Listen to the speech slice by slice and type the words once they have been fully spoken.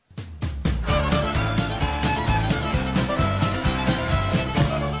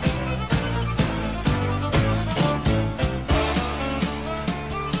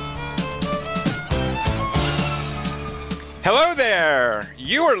Hello there!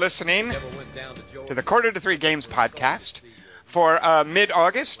 You are listening to the Quarter to Three Games podcast for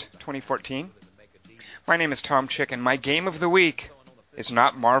mid-August 2014. My name is Tom Chick, and my game of the week is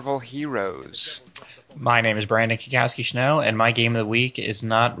not Marvel Heroes. My name is Brandon Kikowski-Schnell, and my game of the week is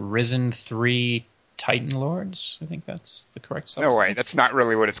not Risen 3 Titan Lords. I think that's the correct subtitle. No way, that's not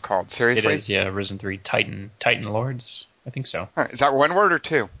really what it's called. Seriously? It is, yeah. Risen 3 Titan Lords. I think so. Huh, is that one word or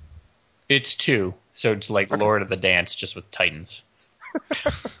two? It's two. So it's like okay. Lord of the Dance, just with Titans.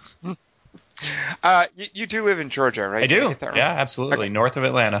 You do live in Georgia, right? I do. Right? Yeah, absolutely. Okay. North of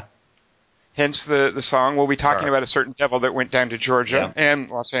Atlanta. Hence the song. We'll be talking about a certain devil that went down to Georgia and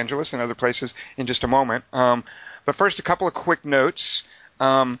Los Angeles and other places in just a moment. But first, a couple of quick notes.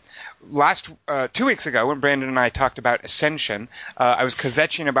 2 weeks ago, when Brandon and I talked about Ascension, I was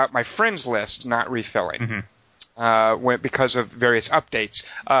kvetching about my friends list not refilling. Mm-hmm. Because of various updates.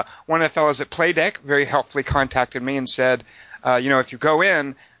 One of the fellows at Playdeck very helpfully contacted me and said, if you go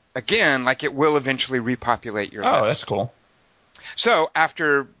in, again, it will eventually repopulate your list. Oh, that's cool. So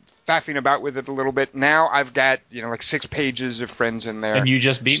after faffing about with it a little bit, now I've got, 6 pages of friends in there. And you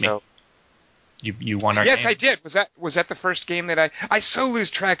just beat me. You won our game. Yes, I did. Was that the first game that I so lose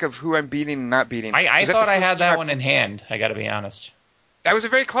track of who I'm beating and not beating? I thought I had that one in hand, I gotta be honest. That was a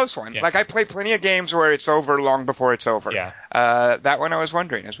very close one. Yeah. I play plenty of games where it's over long before it's over. Yeah. That one I was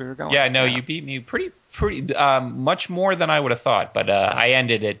wondering as we were going. Yeah, no, you beat me pretty much more than I would have thought, but I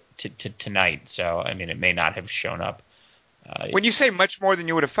ended it tonight, so I mean it may not have shown up. When you say much more than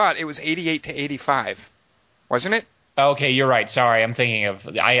you would have thought, it was 88 to 85, wasn't it? Okay, you're right. Sorry, I'm thinking of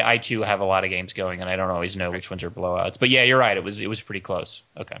I too have a lot of games going, and I don't always know which ones are blowouts. But yeah, you're right. It was pretty close.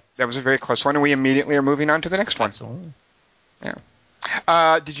 Okay, that was a very close one, and we immediately are moving on to the next one. Absolutely. Yeah.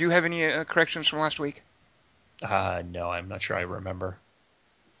 Did you have any corrections from last week? No, I'm not sure I remember.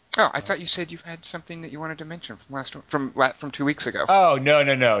 Oh, I thought you said you had something that you wanted to mention from 2 weeks ago. Oh,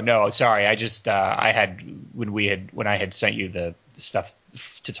 no. Sorry, I just I had when I had sent you the stuff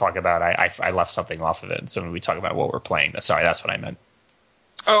to talk about, I left something off of it. So when we talk about what we're playing, sorry, that's what I meant.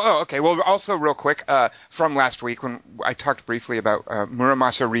 Oh, okay. Well, also real quick, from last week when I talked briefly about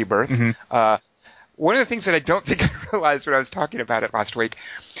Muramasa Rebirth. Mm-hmm. One of the things that I don't think I realized when I was talking about it last week,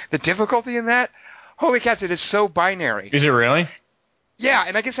 the difficulty in that, holy cats, it is so binary. Is it really? Yeah,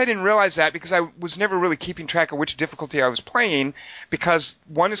 and I guess I didn't realize that because I was never really keeping track of which difficulty I was playing, because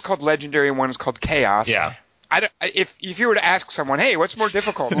one is called Legendary and one is called Chaos. Yeah. If you were to ask someone, hey, what's more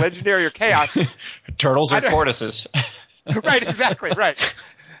difficult, Legendary or Chaos? Turtles or tortoises. Right, exactly, right.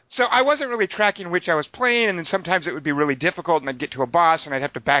 So I wasn't really tracking which I was playing, and then sometimes it would be really difficult, and I'd get to a boss, and I'd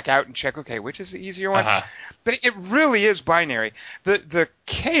have to back out and check, okay, which is the easier one? Uh-huh. But it really is binary. The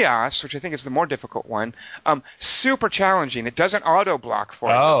Chaos, which I think is the more difficult one, super challenging. It doesn't auto-block for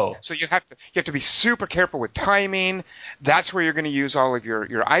you. So you have to be super careful with timing. That's where you're going to use all of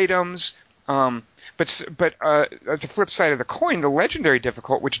your items. But at the flip side of the coin, the Legendary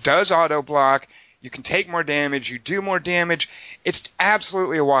difficult, which does auto-block, you can take more damage, you do more damage. It's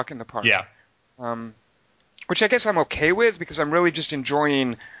absolutely a walk in the park. Yeah. Which I guess I'm okay with, because I'm really just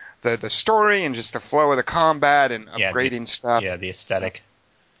enjoying the story and just the flow of the combat and upgrading stuff. Yeah, the aesthetic.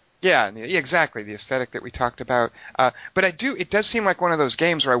 Yeah, exactly, the aesthetic that we talked about. But it does seem like one of those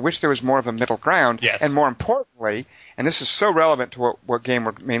games where I wish there was more of a middle ground. Yes. And more importantly, and this is so relevant to what game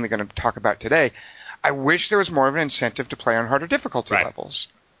we're mainly going to talk about today, I wish there was more of an incentive to play on harder difficulty levels.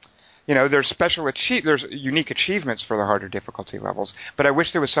 There's unique achievements for the harder difficulty levels, but I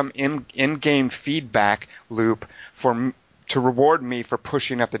wish there was some in-game feedback loop to reward me for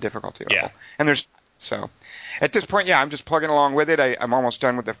pushing up the difficulty level. Yeah. And at this point, I'm just plugging along with it. I'm almost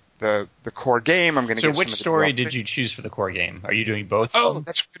done with the core game. I'm going to get. So which story did you choose for the core game? Are you doing both? Oh,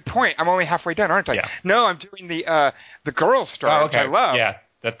 that's a good point. I'm only halfway done, aren't I? Yeah. No, I'm doing the girl story, which I love. Yeah,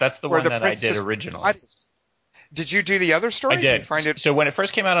 that's the one that I did originally. Did you do the other story? I did. So when it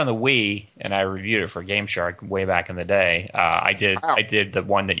first came out on the Wii, and I reviewed it for Game Shark way back in the day, I did the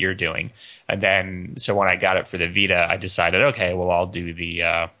one that you're doing, and then so when I got it for the Vita, I decided, okay, well I'll do the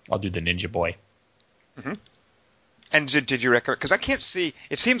Ninja Boy. Mm-hmm. And did you recommend? Because I can't see.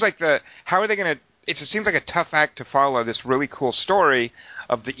 It seems like how are they going to? It seems like a tough act to follow this really cool story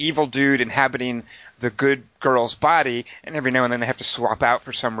of the evil dude inhabiting the good girl's body, and every now and then they have to swap out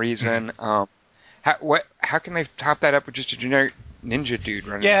for some reason. Mm-hmm. How can they top that up with just a generic ninja dude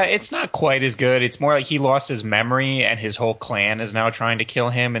running around? It's not quite as good. It's more like he lost his memory and his whole clan is now trying to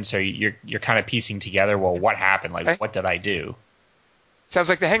kill him, and so you're kind of piecing together, well, what happened? What did I do? Sounds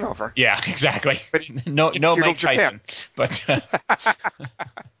like The Hangover. Yeah, exactly. But no Mike Tyson. But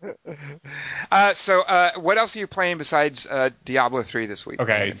so what else are you playing besides Diablo 3 this week?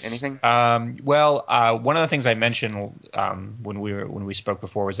 Okay. Anything? One of the things I mentioned when we spoke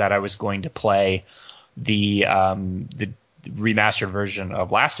before was that I was going to play the remastered version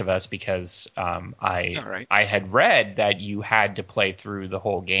of Last of Us because I had read that you had to play through the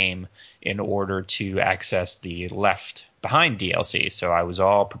whole game in order to access the Left Behind DLC. So I was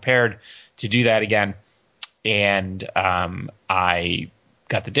all prepared to do that again, and I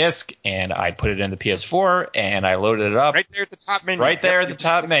got the disc and I put it in the PS4 and I loaded it up. Right there at the top menu. Right there at the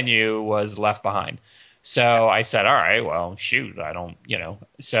top menu was Left Behind. So I said, all right, well, shoot, I don't,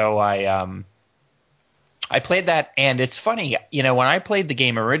 So I played that, and it's funny, when I played the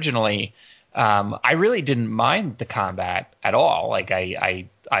game originally, I really didn't mind the combat at all. Like I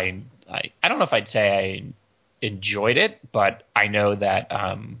don't know if I'd say I enjoyed it, but I know that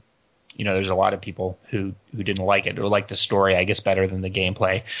there's a lot of people who didn't like it or like the story, I guess, better than the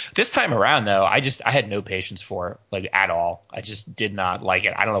gameplay. This time around, though, I had no patience for it, like, at all. I just did not like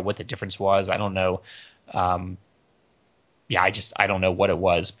it. I don't know what the difference was. I don't know. I don't know what it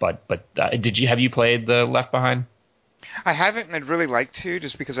was. But have you played the Left Behind? I haven't, and I'd really like to,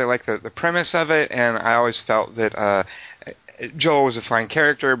 just because I like the premise of it, and I always felt that Joel was a fine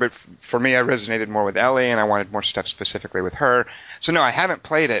character, but for me, I resonated more with Ellie, and I wanted more stuff specifically with her. So no, I haven't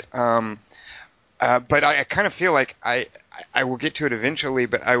played it, but I kind of feel like I will get to it eventually,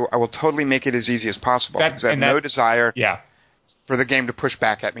 but I will totally make it as easy as possible, because I have no desire for the game to push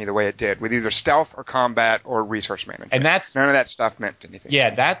back at me the way it did, with either stealth or combat or resource management. And none of that stuff meant anything.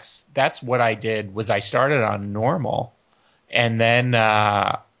 Yeah, that's what I did. Was I started on normal, and then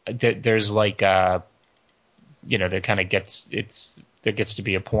there's like there kind of gets to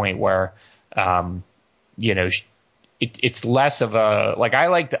be a point where it's less of a, like, I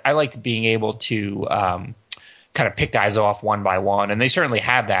liked being able to kind of pick guys off one by one, and they certainly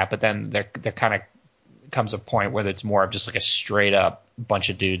have that, but then there kind of comes a point where it's more of just like a straight up bunch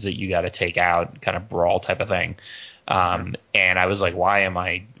of dudes that you got to take out, kind of brawl type of thing. And I was like, why am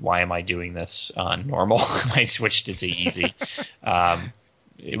I doing this on normal? I switched it to easy.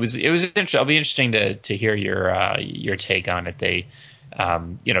 It was interesting. It'll be interesting to hear your take on it. They,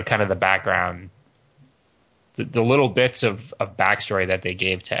 kind of the background, the little bits of backstory that they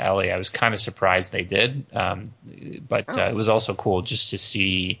gave to Ellie. I was kind of surprised they did, but it was also cool just to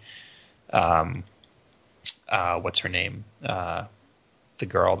see, what's her name, the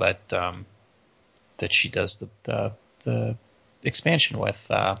girl that she does the expansion with,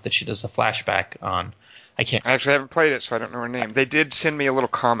 that she does the flashback on. I actually haven't played it, so I don't know her name. They did send me a little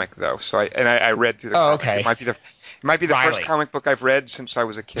comic, though, so I read through the comic. Okay. It might be the first comic book I've read since I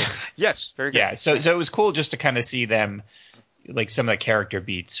was a kid. Yes, very good. Yeah, so it was cool just to kind of see them, like, some of the character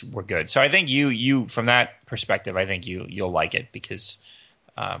beats were good. So I think you from that perspective, I think you'll like it because,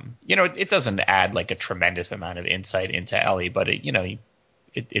 it doesn't add like a tremendous amount of insight into Ellie, but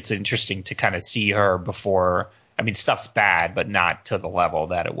it's interesting to kind of see her before. I mean, stuff's bad, but not to the level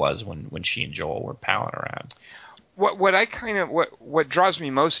that it was when she and Joel were palling around. What draws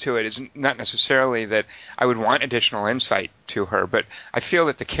me most to it is not necessarily that I would want additional insight to her, but I feel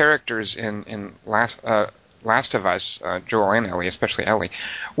that the characters in Last of Us, Joel and Ellie, especially Ellie,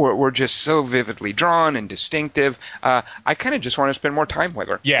 were just so vividly drawn and distinctive. I kind of just want to spend more time with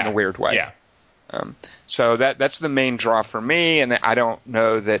her in a weird way. Yeah. So that's the main draw for me, and I don't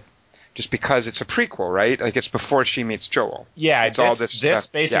know that just because it's a prequel, right? Like, it's before she meets Joel. Yeah, it's all this stuff.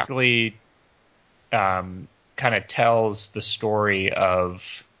 Basically kind of tells the story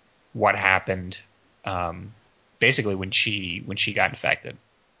of what happened basically when she got infected.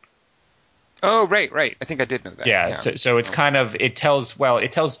 Oh, right. I think I did know that. Yeah. So it's kind of, it tells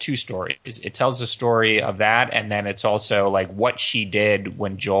two stories. It tells the story of that, and then it's also like what she did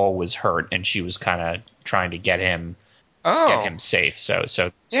when Joel was hurt and she was kind of trying to get him safe. So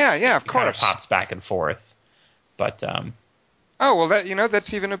yeah, of course. Kind of pops back and forth. But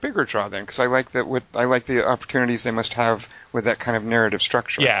that's even a bigger draw then, because I like the opportunities they must have with that kind of narrative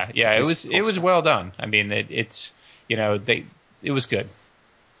structure. Yeah. It was well done. I mean, it was good.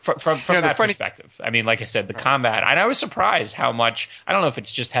 From that perspective. I mean, like I said, the combat, and I was surprised how much, I don't know if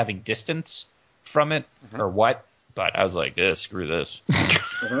it's just having distance from it or what, but I was like, screw this.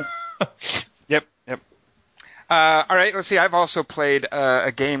 Yep. All right, let's see. I've also played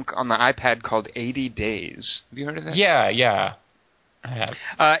a game on the iPad called 80 Days. Have you heard of that? Yeah, I have.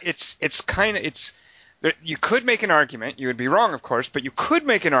 You could make an argument, you would be wrong, of course, but you could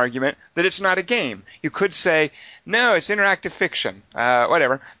make an argument that it's not a game. You could say, no, it's interactive fiction,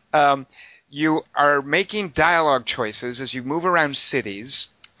 whatever. you are making dialogue choices as you move around cities.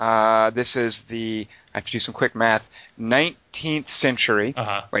 This is I have to do some quick math, 19th century.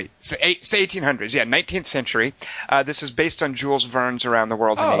 Wait, it's the 1800s. Yeah, 19th century. This is based on Jules Verne's Around the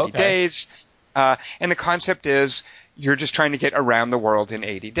World in 80 Days. And the concept is you're just trying to get around the world in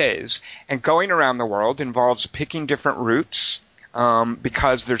 80 days. And going around the world involves picking different routes.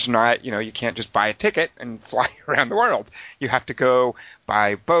 Because there's not, you can't just buy a ticket and fly around the world. You have to go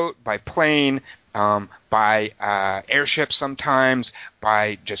by boat, by plane, by airship sometimes,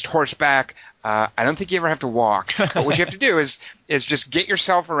 by just horseback. I don't think you ever have to walk. But what you have to do is just get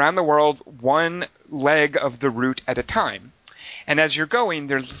yourself around the world one leg of the route at a time. And as you're going,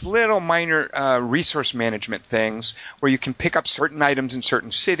 there's little minor resource management things where you can pick up certain items in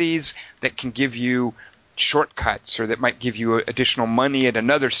certain cities that can give you shortcuts, or that might give you additional money at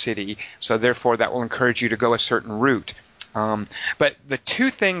another city, so therefore that will encourage you to go a certain route. But the two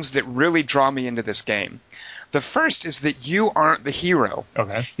things that really draw me into this game, the first is that you aren't the hero.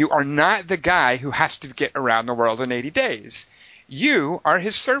 Okay. You are not the guy who has to get around the world in 80 days. You are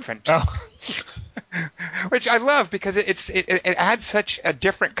his servant. Oh. Which I love because it adds such a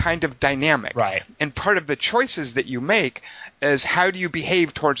different kind of dynamic. Right. And part of the choices that you make is how do you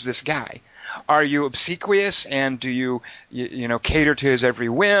behave towards this guy? Are you obsequious, and do you cater to his every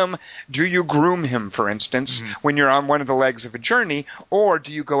whim? Do you groom him, for instance, when you're on one of the legs of a journey, or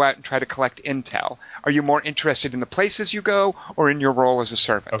do you go out and try to collect intel? Are you more interested in the places you go or in your role as a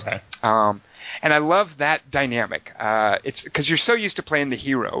servant? Okay. And I love that dynamic. It's because you're so used to playing the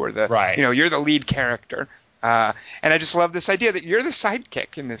hero or you're the lead character. And I just love this idea that you're the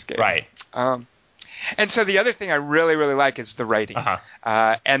sidekick in this game. Right. And so the other thing I really, really like is the writing.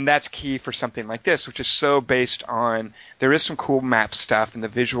 And that's key for something like this, which is so based on, there is some cool map stuff and the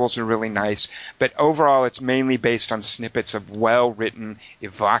visuals are really nice, but overall it's mainly based on snippets of well-written,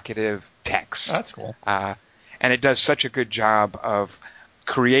 evocative text. Oh, that's cool. And it does such a good job of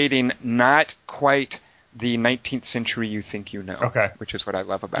creating not quite the 19th century you think you know. Okay. Which is what I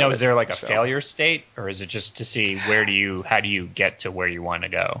love about it. Now, is there like a failure state, or is it just to see how do you get to where you want to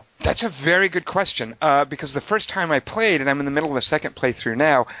go? That's a very good question, because the first time I played, and I'm in the middle of a second playthrough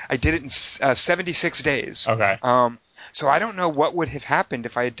now, I did it in 76 days. Okay. So I don't know what would have happened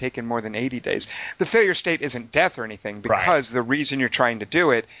if I had taken more than 80 days. The failure state isn't death or anything, because the reason you're trying to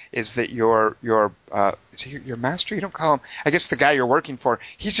do it is that your master, you don't call him, I guess the guy you're working for,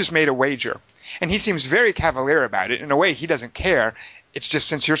 he's just made a wager. And he seems very cavalier about it. In a way, he doesn't care. It's just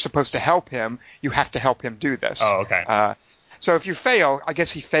since you're supposed to help him, you have to help him do this. Oh, okay. So if you fail, I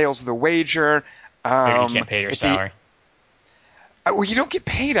guess he fails the wager. Maybe you can't pay your salary. Well, you don't get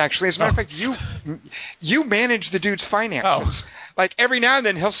paid, actually. As a matter of fact, you manage the dude's finances. Like, every now and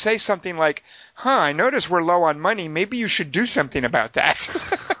then he'll say something like, I notice we're low on money. Maybe you should do something about that.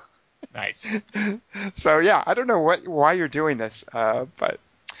 Nice. So, yeah, I don't know why you're doing this, but...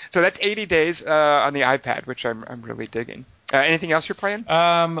 So that's 80 days on the iPad, which I'm really digging. Anything else you're playing?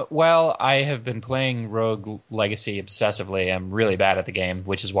 Well, I have been playing Rogue Legacy obsessively. I'm really bad at the game,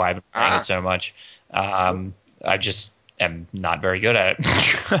 which is why I've been playing it so much. I just am not very good at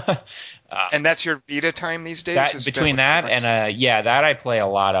it. And that's your Vita time these days? Between that and that I play a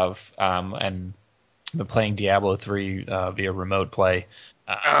lot of, and I've been playing Diablo 3 via remote play.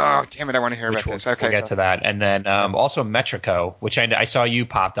 Oh, damn it, I want to hear about this. Okay. We'll get to that. And then also Metrico, which I saw you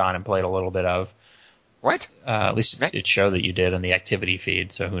popped on and played a little bit of. What? At least it showed that you did on the activity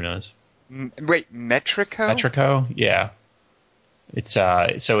feed, so who knows? Wait, Metrico? Metrico, yeah. It's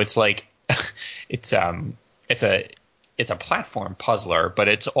so it's like it's a platform puzzler, but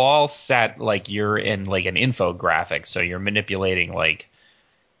it's all set like you're in like an infographic, so you're manipulating like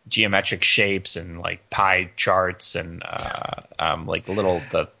geometric shapes and like pie charts and like little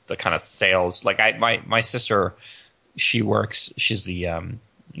the kind of sales. Like my sister, she's the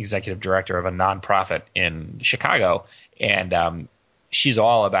executive director of a nonprofit in Chicago, and she's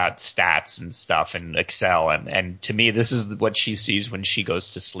all about stats and stuff and Excel, and to me this is what she sees when she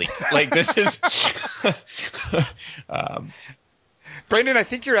goes to sleep. Like this is Brandon, I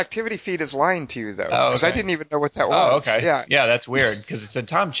think your activity feed is lying to you, though, because I didn't even know what that was. Oh, okay. Yeah, that's weird, because it said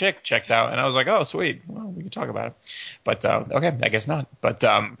Tom Chick checked out, and I was like, oh, sweet. Well, we can talk about it. But, okay, I guess not. But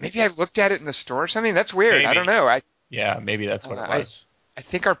maybe I looked at it in the store or something. That's weird. Maybe. I don't know. Maybe that's what it was. I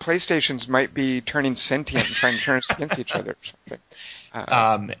think our PlayStations might be turning sentient and trying to turn us against each other or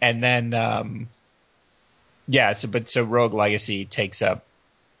something. And then, so Rogue Legacy takes up,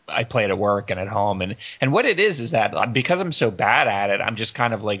 I play it at work and at home, and what it is that because I'm so bad at it, I'm just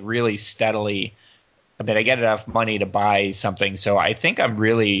kind of like really steadily I mean, I get enough money to buy something, so I think I'm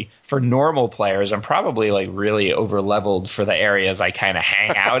really, for normal players, I'm probably like really over leveled for the areas I kind of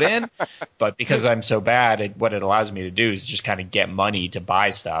hang out in. But because I'm so bad, what it allows me to do is just kind of get money to buy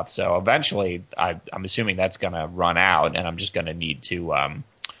stuff. So eventually, I'm assuming that's going to run out, and I'm just going to need to,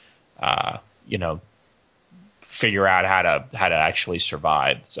 figure out how to actually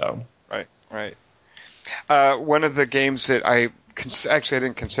survive. So right. One of the games that I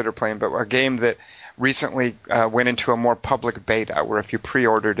didn't consider playing, but a game that recently went into a more public beta where if you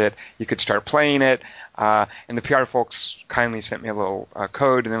pre-ordered it, you could start playing it. And the PR folks kindly sent me a little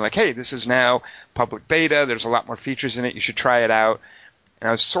code, and they're like, hey, this is now public beta. There's a lot more features in it. You should try it out. And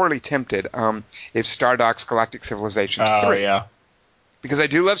I was sorely tempted. Is Stardock's Galactic Civilizations 3. Oh, yeah. Because I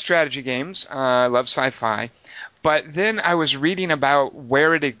do love strategy games. I love sci-fi. But then I was reading about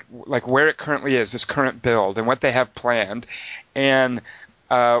where it currently is, this current build, and what they have planned. And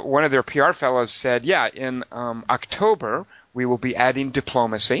one of their PR fellows said, in October, we will be adding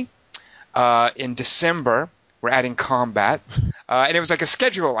diplomacy. In December, we're adding combat. And it was like a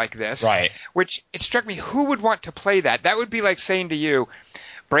schedule like this. Right. Which, it struck me, who would want to play that? That would be like saying to you,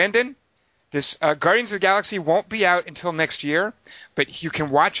 Brandon, this Guardians of the Galaxy won't be out until next year, but you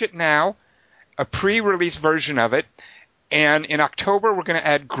can watch it now, a pre-release version of it, and in October, we're going to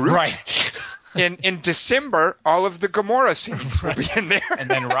add Groot. Right. In December, all of the Gamora scenes will be in there. And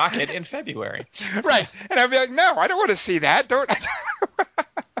then Rocket in February. Right. And I'd be like, no, I don't want to see that. Don't.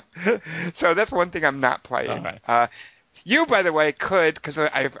 So that's one thing I'm not playing. Right. You, by the way, could, because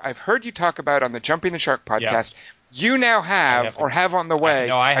I've heard you talk about on the Jumping the Shark podcast, you now have on the way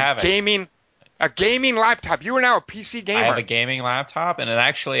a gaming laptop. You are now a PC gamer. I have a gaming laptop, and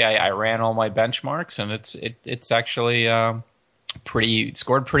I ran all my benchmarks, and it's actually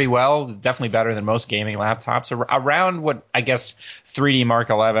scored pretty well. Definitely better than most gaming laptops. Around what I guess 3D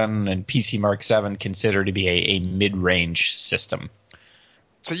Mark 11 and PC Mark 7 consider to be a mid-range system.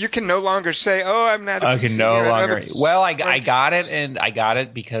 So you can no longer say, "Oh, I'm not." I can no longer. Well, I got it, and I got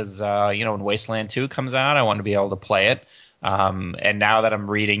it because when Wasteland 2 comes out, I want to be able to play it. And now that I'm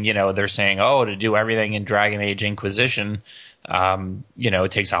reading, they're saying, to do everything in Dragon Age Inquisition,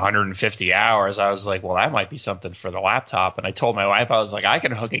 it takes 150 hours. I was like, well, that might be something for the laptop. And I told my wife, I was like, I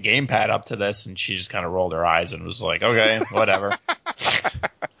can hook a gamepad up to this, and she just kind of rolled her eyes and was like, okay, whatever.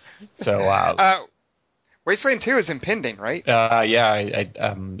 So, Wasteland 2 is impending, right? Yeah.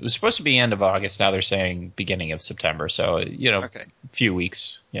 It was supposed to be end of August. Now they're saying beginning of September. So, a few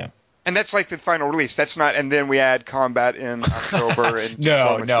weeks. Yeah. And that's like the final release. That's not, and then we add combat in October. And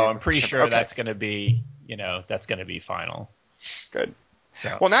no, I'm pretty sure that's going to be, that's going to be final. Good.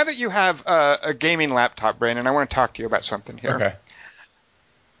 So. Well, now that you have a gaming laptop, Brandon, I want to talk to you about something here. Okay.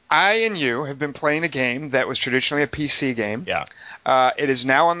 I and you have been playing a game that was traditionally a PC game. Yeah. It is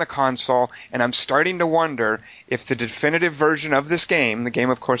now on the console, and I'm starting to wonder if the definitive version of this game, the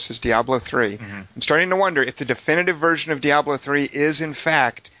game, of course, is Diablo 3. Mm-hmm. I'm starting to wonder if the definitive version of Diablo 3 is, in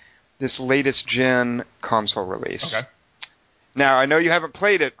fact, this latest gen console release. Okay. Now, I know you haven't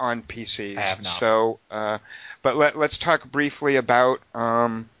played it on PCs. I have not. So, but let's talk briefly about.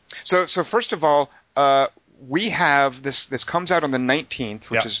 So first of all, we have this comes out on the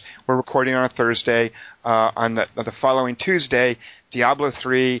 19th, which is we're recording on a Thursday. On the following Tuesday, Diablo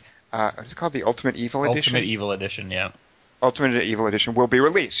 3. What's it called? The Ultimate Evil Edition. Ultimate Evil Edition, yeah. Ultimate Evil Edition will be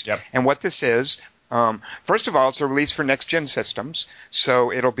released. Yep. And what this is. First of all, it's a release for next-gen systems,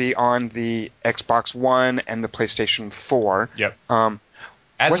 so it'll be on the Xbox One and the PlayStation 4. Yep.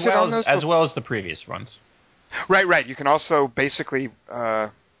 As well as the previous ones. Right. You can also basically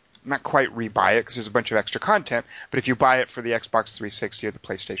not quite rebuy it because there's a bunch of extra content, but if you buy it for the Xbox 360 or the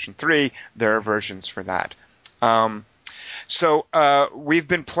PlayStation 3, there are versions for that. So we've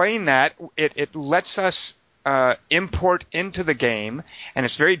been playing that. It lets us import into the game, and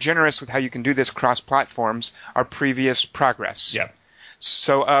it's very generous with how you can do this cross-platforms, our previous progress. Yeah.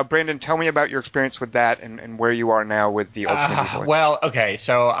 So, Brandon, tell me about your experience with that and where you are now with the Ultimate Evil. Well, okay,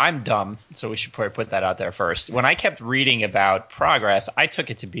 so I'm dumb, so we should probably put that out there first. When I kept reading about progress, I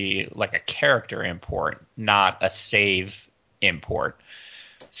took it to be like a character import, not a save import.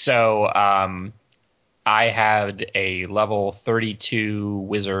 So, I had a level 32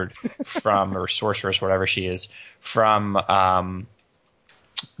 wizard from, or sorceress, whatever she is, from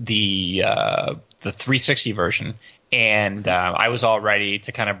the 360 version. And I was all ready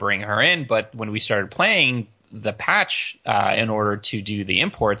to kind of bring her in. But when we started playing, the patch in order to do the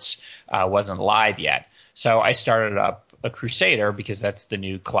imports wasn't live yet. So I started up a Crusader because that's the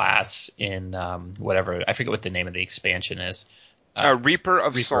new class in whatever. I forget what the name of the expansion is. Reaper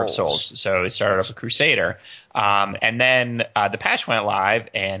of Souls. So it started off a Crusader. And then the patch went live,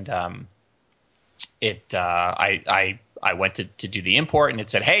 and I went to do the import, and it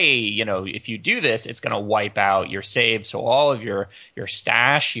said, hey, if you do this, it's going to wipe out your save. So all of your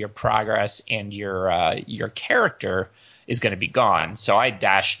stash, your progress, and your character is going to be gone. So I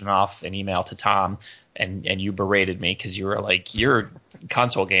dashed off an email to Tom, and you berated me because you were like, you're a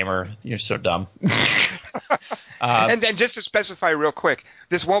console gamer. You're so dumb. And just to specify real quick,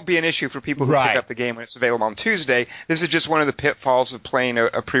 this won't be an issue for people who pick up the game when it's available on Tuesday. This is just one of the pitfalls of playing a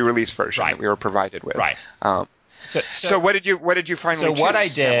pre-release version that we were provided with. Right. So what did you finally choose? So what I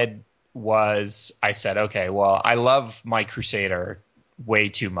did was I said, okay, well, I love my Crusader way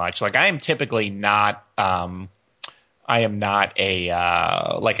too much. Like I am typically not I am not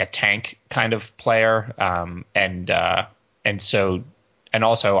a like a tank kind of player, and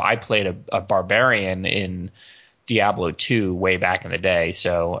also I played a barbarian in Diablo 2 way back in the day,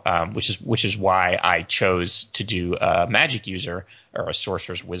 so which is why I chose to do a magic user or a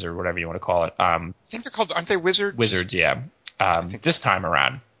sorcerer's wizard, whatever you want to call it. I think they're called, aren't they wizards? Wizards, yeah. This time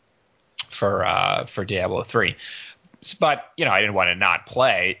around for Diablo 3, but I didn't want to not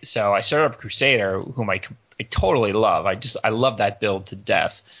play, so I started up Crusader, whom I totally love. I love that build to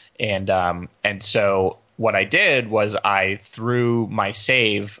death, and so what I did was I threw my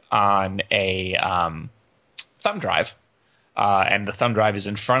save on a thumb drive, and the thumb drive is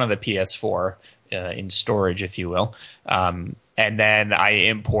in front of the PS4 in storage, if you will, and then I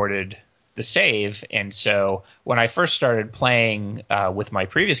imported the save. And so when I first started playing with my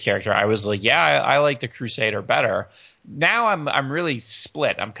previous character, I was like, yeah, I like the Crusader better. Now I'm really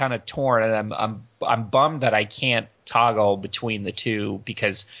split. I'm kind of torn, and I'm bummed that I can't toggle between the two,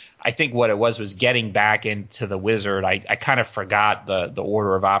 because I think what it was getting back into the wizard. I kind of forgot the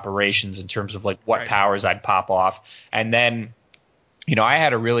order of operations in terms of like what powers I'd pop off, and then I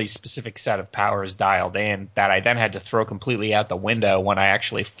had a really specific set of powers dialed in that I then had to throw completely out the window when I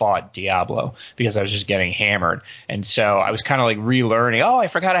actually fought Diablo, because I was just getting hammered. And so I was kind of like relearning. Oh, I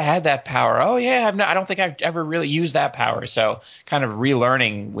forgot I had that power. Oh yeah, I don't think I've ever really used that power. So kind of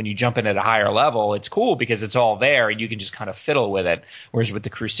relearning when you jump in at a higher level, it's cool because it's all there and you can just kind of fiddle with it. Whereas with the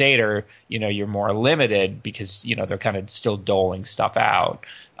Crusader, you're more limited because, they're kind of still doling stuff out.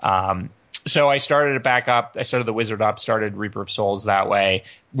 So I started it back up. I started the wizard up, started Reaper of Souls that way,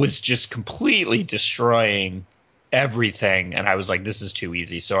 was just completely destroying everything. And I was like, this is too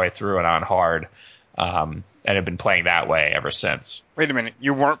easy. So I threw it on hard, and have been playing that way ever since. Wait a minute.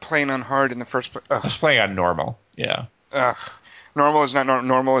 You weren't playing on hard in the first place? I was playing on normal. Yeah. Ugh. Normal is not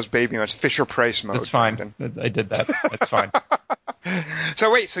normal is baby mode. It's Fisher Price mode. That's fine. I did that. That's fine.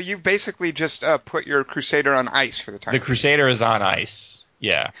 So you've basically just put your Crusader on ice for the time. The Crusader is on ice.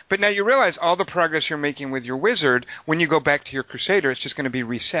 Yeah. But now you realize all the progress you're making with your wizard, when you go back to your Crusader, it's just going to be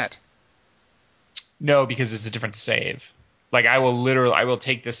reset. No, because it's a different save. Like I will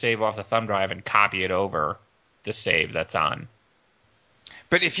take the save off the thumb drive and copy it over the save that's on.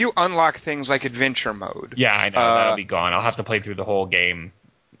 But if you unlock things like adventure mode... Yeah, I know. That'll be gone. I'll have to play through the whole game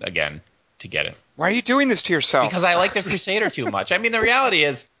again to get it. Why are you doing this to yourself? Because I like the Crusader too much. I mean, the reality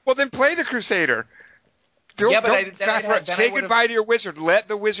is... Well, then play the Crusader. Say goodbye to your wizard. Let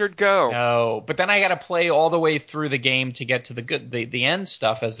the wizard go. No, but then I got to play all the way through the game to get to the end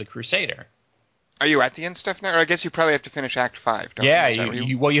stuff as the Crusader. Are you at the end stuff now? Or I guess you probably have to finish Act 5, don't you? Yeah,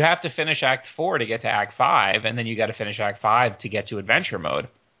 you have to finish Act 4 to get to Act 5, and then you got to finish Act 5 to get to Adventure Mode.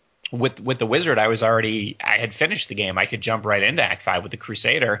 With the wizard, I had finished the game. I could jump right into Act 5. With the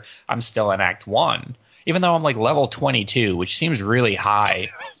Crusader, I'm still in Act 1. Even though I'm like level 22, which seems really high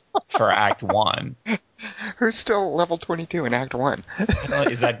for Act 1. Who's still level 22 in Act 1?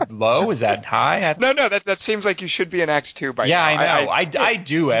 Is that low? Is that high? No, that seems like you should be in Act 2 by now. Yeah, I know. I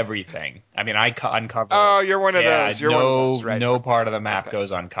do everything. I mean, I uncover... Oh, you're one of those. You're one of those, right. No part of the map goes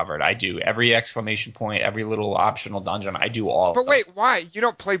uncovered. I do. Every exclamation point, every little optional dungeon, I do all of them. But wait, why? You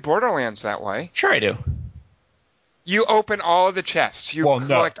don't play Borderlands that way. Sure I do. You open all of the chests. You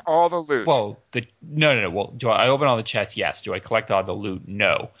collect all the loot. Well, no. Well, do I open all the chests? Yes. Do I collect all the loot?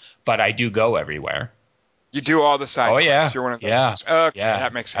 No. But I do go everywhere. You do all the side quests. Yeah. You're one of those. Yeah. Okay, yeah.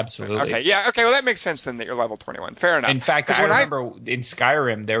 That makes sense. Absolutely. Okay, yeah. Okay, well, that makes sense then that you're level 21. Fair enough. In fact, I remember in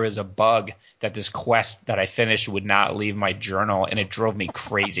Skyrim there was a bug that this quest that I finished would not leave my journal, and it drove me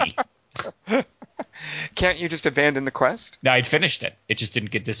crazy. Can't you just abandon the quest? No, I'd finished it. It just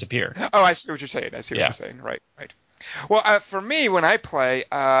didn't disappear. Oh, I see what you're saying. Right. Well, for me, when I play,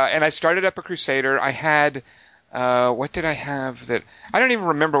 and I started up a Crusader, I had... what did I have that... I don't even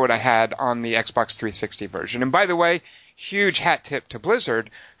remember what I had on the Xbox 360 version. And by the way, huge hat tip to Blizzard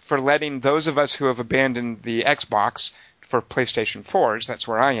for letting those of us who have abandoned the Xbox for PlayStation 4s, that's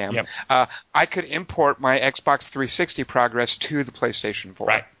where I am, I could import my Xbox 360 progress to the PlayStation 4.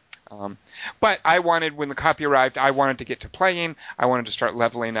 Right. But I wanted, when the copy arrived, I wanted to get to playing. I wanted to start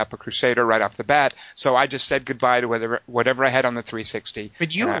leveling up a Crusader right off the bat. So I just said goodbye to whatever I had on the 360.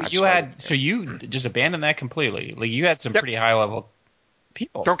 But you just abandoned that completely. Like, you had some pretty high level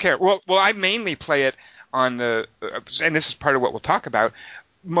people. Don't care. Well, I mainly play it on the, and this is part of what we'll talk about.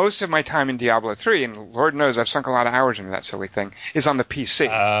 Most of my time in Diablo 3, and Lord knows I've sunk a lot of hours into that silly thing, is on the PC.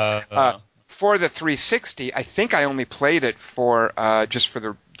 For the 360, I think I only played it for just for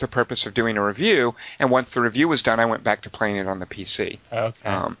the purpose of doing a review, and once the review was done, I went back to playing it on the PC.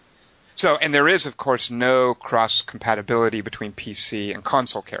 Okay. And there is, of course, no cross-compatibility between PC and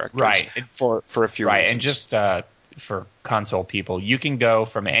console characters. Right. For a few reasons. Right, and just for console people, you can go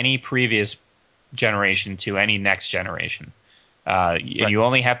from any previous generation to any next generation. And you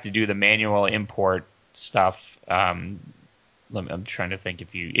only have to do the manual import stuff. I'm trying to think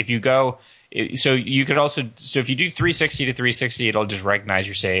if you go. So you could also, if you do 360 to 360, it'll just recognize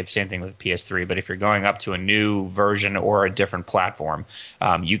your save. Same thing with PS3. But if you're going up to a new version or a different platform,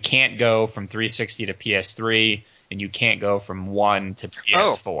 you can't go from 360 to PS3, and you can't go from 1 to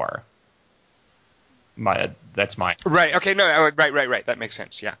PS4. That's mine. Right. Okay. No. Right. That makes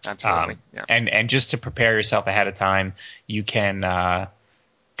sense. Yeah. Absolutely. Yeah. And just to prepare yourself ahead of time, you can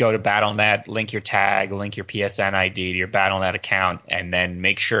go to Battle.net, link your tag, link your PSN ID to your Battle.net account, and then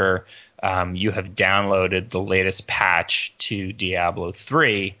make sure you have downloaded the latest patch to Diablo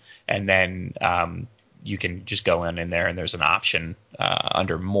 3, and then you can just go in there, and there's an option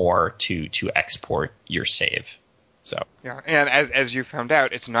under More to export your save. So yeah, and as you found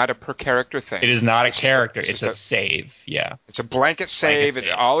out, it's not a per character thing. It is not a character; it's a save. Yeah, it's a blanket save.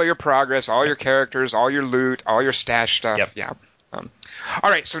 All of your progress, all your characters, all your loot, all your stash stuff. Yep. Yeah.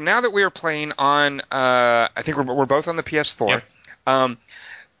 All right. So now that we are playing on, I think we're both on the PS4. Yep.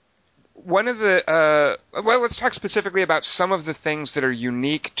 One of the let's talk specifically about some of the things that are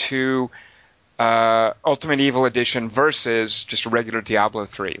unique to Ultimate Evil Edition versus just a regular Diablo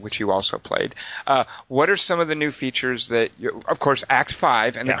 3, which you also played. What are some of the new features that of course, Act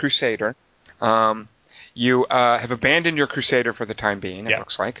 5 and the Crusader. You have abandoned your Crusader for the time being, it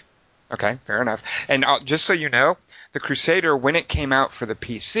looks like. Okay, fair enough. And just so you know, the Crusader, when it came out for the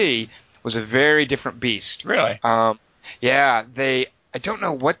PC, was a very different beast. Really? I don't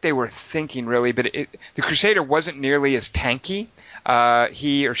know what they were thinking, really, but the Crusader wasn't nearly as tanky.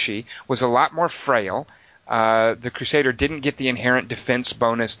 He or she was a lot more frail. The Crusader didn't get the inherent defense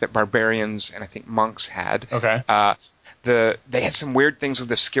bonus that barbarians and I think monks had. Okay. They had some weird things with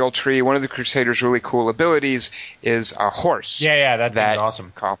the skill tree. One of the Crusader's really cool abilities is a horse. Yeah, that's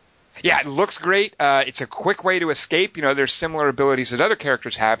awesome. Yeah, it looks great. It's a quick way to escape. You know, there's similar abilities that other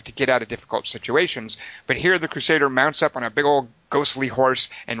characters have to get out of difficult situations. But here the Crusader mounts up on a big old ghostly horse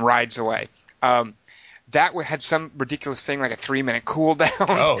and rides away. That had some ridiculous thing like a 3-minute cooldown.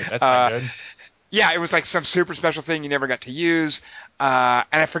 Oh, that's not good. Yeah, it was like some super special thing you never got to use. And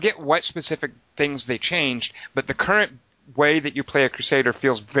I forget what specific things they changed, but the current way that you play a Crusader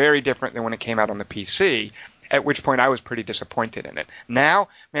feels very different than when it came out on the PC, at which point I was pretty disappointed in it. Now,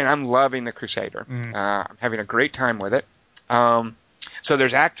 man, I'm loving the Crusader. I'm having a great time with it. So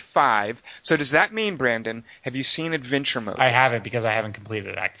there's Act 5. So does that mean, Brandon, have you seen Adventure Mode? I haven't, because I haven't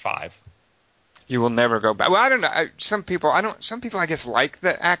completed Act 5. You will never go back. Well, I don't know. Some people, I guess, like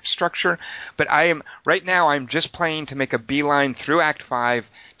the act structure, but right now I'm just playing to make a beeline through Act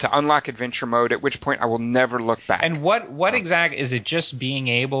 5 to unlock Adventure Mode, at which point I will never look back. And what exact, is it just being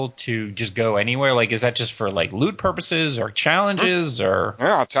able to just go anywhere? Like, is that just for like loot purposes or challenges or?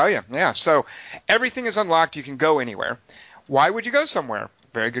 Yeah, I'll tell you. Yeah. So everything is unlocked. You can go anywhere. Why would you go somewhere?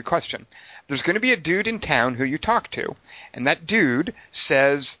 Very good question. There's going to be a dude in town who you talk to, and that dude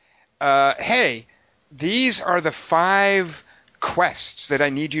says, hey, these are the 5 quests that I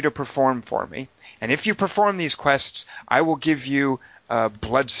need you to perform for me. And if you perform these quests, I will give you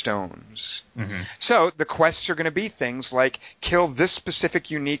bloodstones. Mm-hmm. So the quests are going to be things like kill this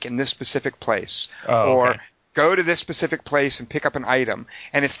specific unique in this specific place. Or go to this specific place and pick up an item.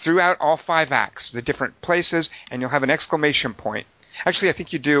 And it's throughout all 5 acts, the different places, and you'll have an exclamation point. Actually, I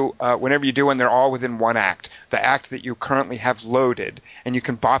think you do, whenever you do one, they're all within one act. The act that you currently have loaded, and you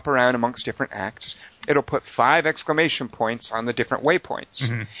can bop around amongst different acts. It'll put 5 exclamation points on the different waypoints.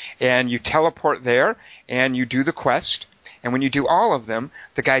 Mm-hmm. And you teleport there, and you do the quest. And when you do all of them,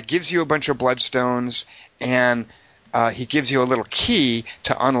 the guy gives you a bunch of bloodstones, and he gives you a little key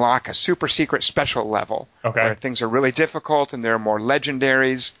to unlock a super secret special level. Okay. Where things are really difficult, and there are more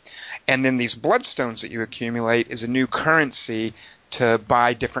legendaries. And then these bloodstones that you accumulate is a new currency to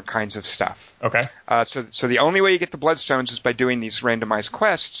buy different kinds of stuff. Okay. So the only way you get the bloodstones is by doing these randomized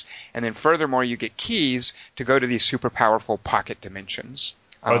quests, and then furthermore you get keys to go to these super powerful pocket dimensions.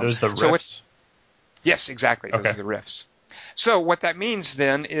 Those are the rifts? Yes, exactly. Those are the rifts. So what that means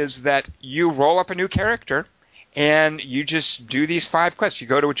then is that you roll up a new character, and you just do these 5 quests. You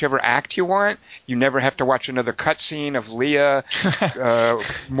go to whichever act you want. You never have to watch another cutscene of Leah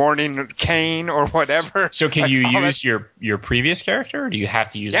mourning Cain or whatever. So can you use your previous character, or do you have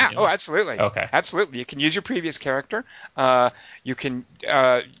to use a new one? Absolutely. Okay. Absolutely. You can use your previous character. You can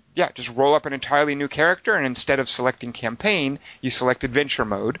just roll up an entirely new character, and instead of selecting campaign, you select adventure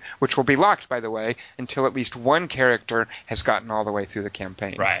mode, which will be locked, by the way, until at least one character has gotten all the way through the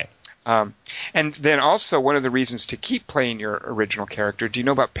campaign. Right. And then also one of the reasons to keep playing your original character, do you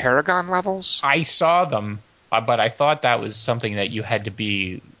know about Paragon levels? I saw them, but I thought that was something that you had to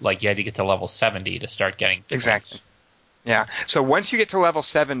be, like, you had to get to level 70 to start getting points. Exactly. Yeah. So once you get to level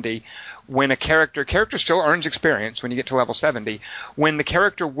 70, when a character still earns experience when you get to level 70, when the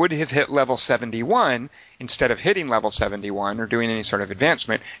character would have hit level 71, instead of hitting level 71 or doing any sort of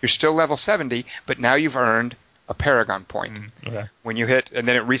advancement, you're still level 70, but now you've earned a Paragon point. Okay. When you hit, and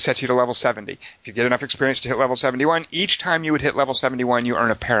then it resets you to level 70. If you get enough experience to hit level 71, each time you would hit level 71, you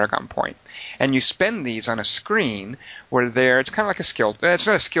earn a Paragon point. And you spend these on a screen where it's kind of like it's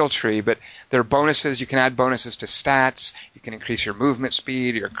not a skill tree, but there are bonuses. You can add bonuses to stats. You can increase your movement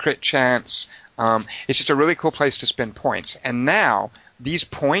speed, your crit chance. It's just a really cool place to spend points. And now, these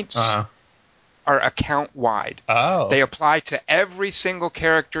points are account-wide. Oh. They apply to every single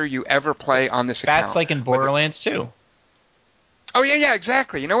character you ever play on this account. That's like in Borderlands 2. Oh, yeah,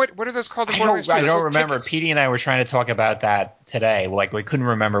 exactly. You know what are those called in Borderlands 2? I don't remember. Petey and I were trying to talk about that today. Like, we couldn't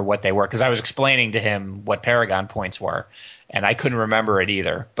remember what they were, because I was explaining to him what Paragon points were, and I couldn't remember it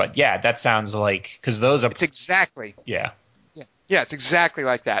either. But yeah, that sounds like, because those are... It's exactly... Yeah. Yeah, it's exactly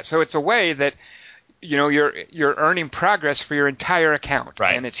like that. So it's a way that you're earning progress for your entire account.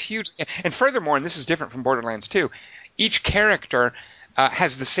 Right. And it's huge. And furthermore, and this is different from Borderlands 2, each character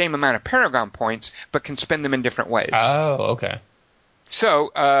has the same amount of Paragon points, but can spend them in different ways. Oh, okay.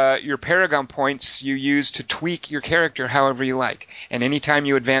 So your Paragon points you use to tweak your character however you like. And anytime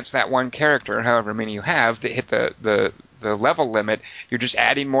you advance that one character, however many you have, that hit the level limit, you're just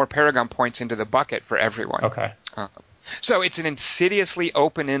adding more Paragon points into the bucket for everyone. Okay. So it's an insidiously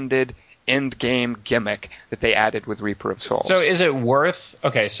open-ended end game gimmick that they added with Reaper of Souls. So is it worth?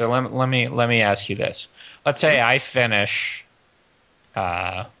 Okay, so let me ask you this. Let's say I finish.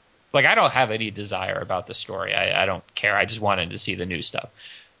 I don't have any desire about the story. I don't care. I just wanted to see the new stuff.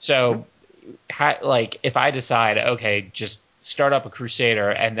 So, if I decide, okay, just start up a Crusader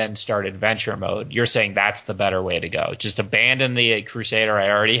and then start adventure mode, you're saying that's the better way to go. Just abandon the Crusader I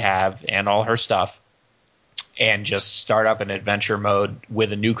already have and all her stuff, and just start up an adventure mode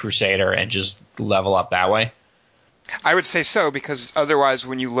with a new Crusader and just level up that way? I would say so, because otherwise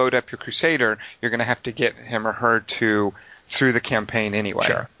when you load up your Crusader, you're going to have to get him or her through the campaign anyway.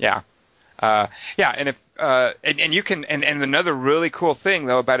 Sure. Yeah. And if and you can and another really cool thing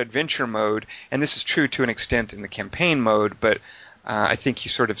though about adventure mode, and this is true to an extent in the campaign mode, but I think you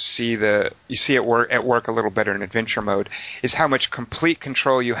sort of see it at work a little better in adventure mode, is how much complete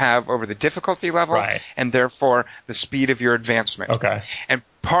control you have over the difficulty level, right, and therefore the speed of your advancement. Okay. And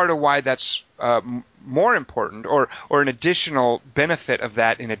part of why that's more important, or an additional benefit of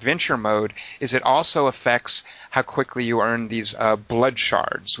that in adventure mode, is it also affects how quickly you earn these blood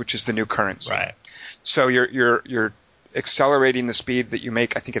shards, which is the new currency. Right. So you're accelerating the speed that you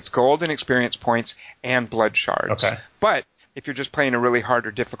make. I think it's gold and experience points and blood shards. Okay. But if you're just playing a really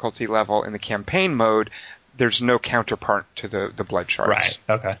harder difficulty level in the campaign mode, there's no counterpart to the blood shards. Right.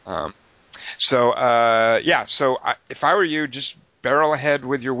 Okay. So if I were you, just barrel ahead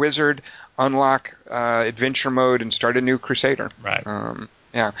with your wizard, unlock adventure mode, and start a new Crusader. Right. And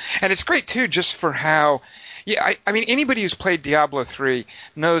it's great too, just for how. Yeah, I mean, anybody who's played Diablo 3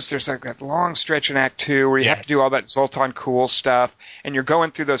 knows there's like that long stretch in Act 2 where you have to do all that Zoltan Kuhl stuff, and you're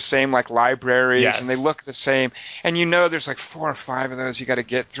going through those same like libraries, and they look the same, and there's like 4 or 5 of those you got to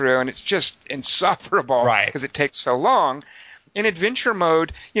get through, and it's just insufferable because it takes so long. In adventure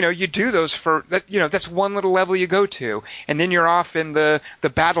mode, you do those for that. That's one little level you go to, and then you're off in the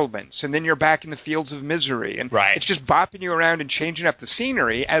battlements, and then you're back in the Fields of Misery, and it's just bopping you around and changing up the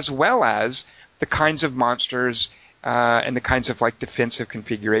scenery, as well as the kinds of monsters and the kinds of like defensive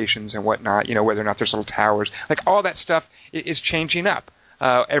configurations and whatnot. Whether or not there's little towers, like all that stuff is changing up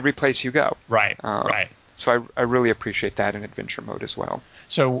every place you go. Right. Right. So I really appreciate that in adventure mode as well.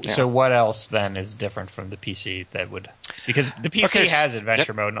 So what else then is different from the PC because the PC has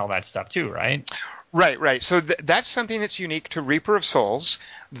adventure mode and all that stuff too, right? Right. So that's something that's unique to Reaper of Souls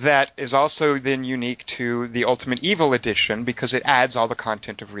that is also then unique to the Ultimate Evil Edition, because it adds all the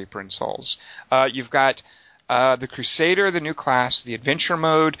content of Reaper and Souls. You've got the Crusader, the new class, the adventure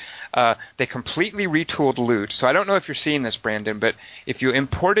mode, they completely retooled loot. So I don't know if you're seeing this, Brandon, but if you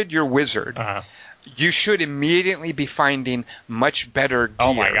imported your wizard, you should immediately be finding much better gear.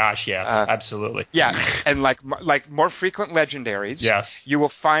 Oh my gosh, yes, absolutely. Yeah, and like more frequent legendaries. Yes. You will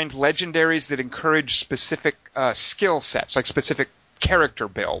find legendaries that encourage specific skill sets, like specific character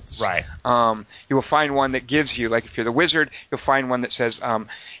builds. Right. You will find one that gives you, like if you're the wizard, you'll find one that says,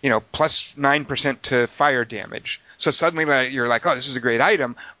 plus 9% to fire damage. So suddenly you're like, oh, this is a great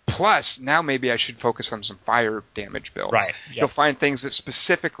item. Plus, now maybe I should focus on some fire damage builds. Right. Yep. You'll find things that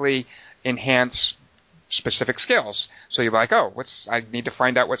specifically enhance specific skills. So you're like, oh, I need to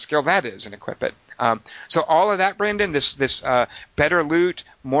find out what skill that is and equip it. So all of that, Brandon, this better loot,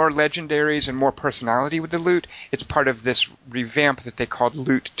 more legendaries, and more personality with the loot, it's part of this revamp that they called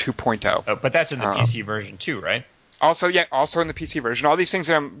Loot 2.0. Oh, but that's in the PC version too, right? Also in the PC version. All these things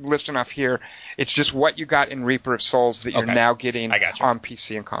that I'm listing off here, it's just what you got in Reaper of Souls that you're now getting on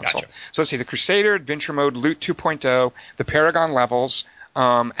PC and console. So let's see, the Crusader, Adventure Mode, Loot 2.0, the Paragon levels,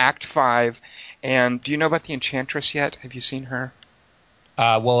 Act 5, and do you know about the Enchantress yet? Have you seen her?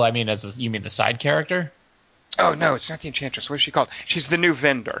 Well, I mean, you mean the side character? Oh, no, it's not the Enchantress. What is she called? She's the new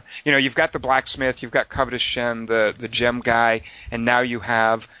vendor. You've got the blacksmith, you've got Covetous Shen, the gem guy, and now you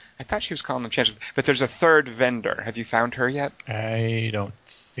have... I thought she was called an Enchantress, but there's a third vendor. Have you found her yet? I don't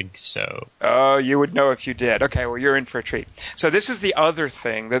think so. Oh, you would know if you did. Okay, well, you're in for a treat. So this is the other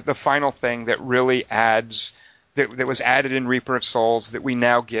thing, the final thing that really adds... That was added in Reaper of Souls that we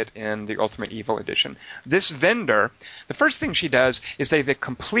now get in the Ultimate Evil Edition. This vendor, the first thing she does is they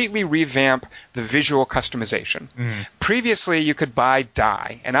completely revamp the visual customization. Previously, you could buy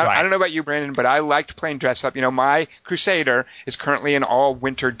dye. And I don't know about you, Brandon, but I liked playing dress up. My Crusader is currently in all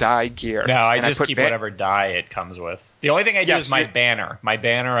winter dye gear. No, I just keep whatever dye it comes with. The only thing I do is my banner. My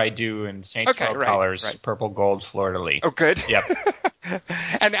banner I do in Saints Row colors, purple, gold, fleur-de-lis. Oh, good. Yep.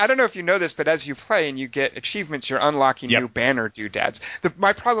 And I don't know if you know this, but as you play and you get achievements, you're unlocking new banner doodads.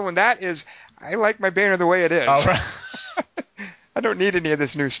 My problem with that is I like my banner the way it is. Oh, right. I don't need any of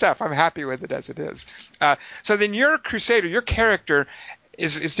this new stuff. I'm happy with it as it is. So then your Crusader, your character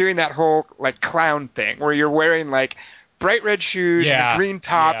is doing that whole like clown thing where you're wearing like bright red shoes, and a green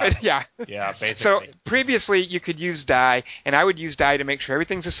top. Yeah, basically. So previously you could use dye, and I would use dye to make sure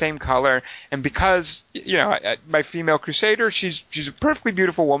everything's the same color. And because, my female Crusader, she's a perfectly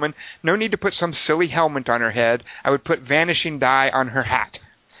beautiful woman. No need to put some silly helmet on her head. I would put vanishing dye on her hat.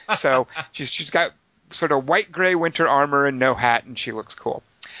 So she's got sort of white-gray winter armor and no hat, and she looks cool.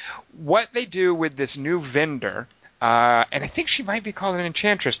 What they do with this new vendor... and I think she might be called an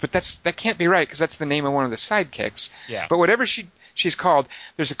Enchantress, but that can't be right because that's the name of one of the sidekicks. Yeah. But whatever she's called,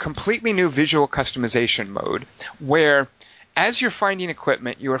 there's a completely new visual customization mode where, as you're finding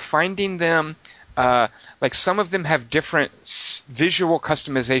equipment, you are finding them. Like some of them have different visual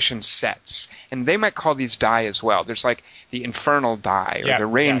customization sets, and they might call these dye as well. There's like the Infernal dye or the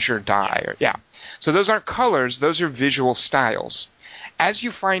Ranger dye. So those aren't colors; those are visual styles. As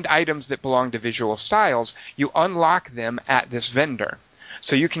you find items that belong to visual styles, you unlock them at this vendor.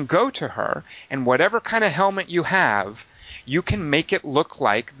 So you can go to her, and whatever kind of helmet you have, you can make it look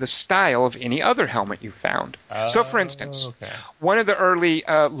like the style of any other helmet you found. So, for instance, one of the early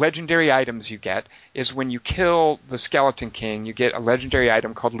legendary items you get is when you kill the Skeleton King, you get a legendary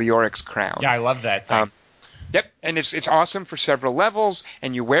item called Leoric's Crown. Yeah, I love that thing. Yep, and it's awesome for several levels,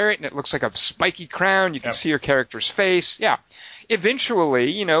 and you wear it, and it looks like a spiky crown. You can see your character's face. Yeah.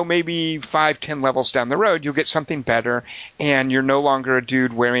 Eventually, maybe 5-10 levels down the road, you'll get something better, and you're no longer a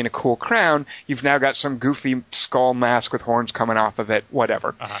dude wearing a cool crown. You've now got some goofy skull mask with horns coming off of it,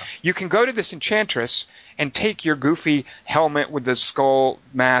 whatever. You can go to this Enchantress and take your goofy helmet with the skull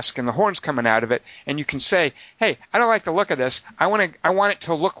mask and the horns coming out of it, and you can say, hey, I don't like the look of this. I want it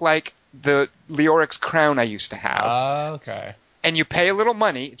to look like the Leoric's crown I used to have. Okay. And you pay a little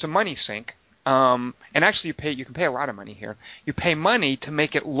money. It's a money sink. And actually you can pay a lot of money here. You pay money to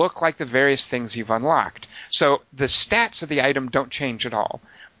make it look like the various things you've unlocked. So the stats of the item don't change at all,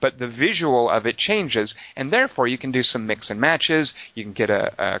 but the visual of it changes, and therefore you can do some mix and matches. You can get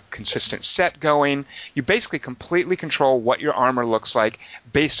a consistent set going. You basically completely control what your armor looks like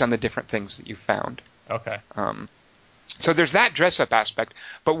based on the different things that you found. Okay. So there's that dress-up aspect,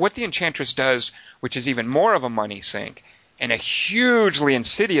 but what the Enchantress does, which is even more of a money sink, and a hugely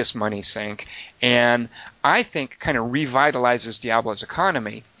insidious money sink, and I think kind of revitalizes Diablo's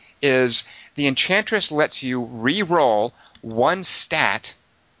economy, is the Enchantress lets you re-roll one stat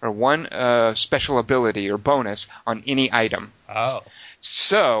or one special ability or bonus on any item. Oh.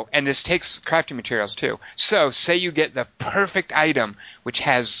 So, and this takes crafting materials too. So, say you get the perfect item, which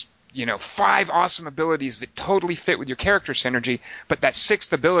has 5 awesome abilities that totally fit with your character synergy, but that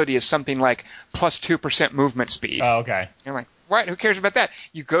 6th ability is something like plus 2% movement speed. Oh, okay. You're like, what? Who cares about that?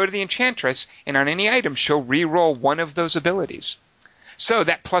 You go to the Enchantress, and on any item, she'll re-roll one of those abilities. So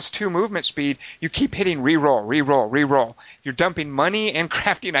that plus 2 movement speed, you keep hitting re-roll, re-roll, re-roll. You're dumping money and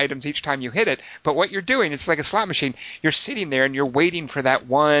crafting items each time you hit it, but what you're doing, it's like a slot machine. You're sitting there and you're waiting for that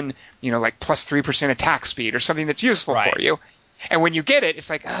one, like plus 3% attack speed or something that's useful for you. And when you get it, it's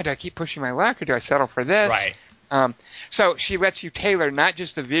like, do I keep pushing my luck or do I settle for this? Right. So she lets you tailor not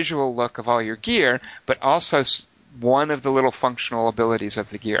just the visual look of all your gear, but also one of the little functional abilities of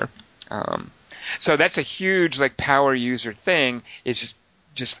the gear. So that's a huge power user thing, is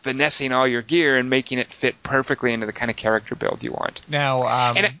just finessing all your gear and making it fit perfectly into the kind of character build you want.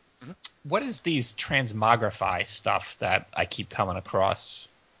 Now, what is these transmogrify stuff that I keep coming across?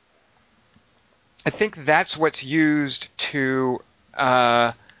 I think that's what's used to,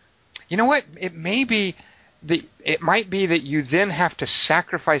 it may be it might be that you then have to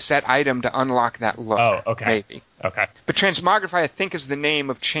sacrifice that item to unlock that look. Oh, okay. Maybe. Okay. But transmogrify, I think, is the name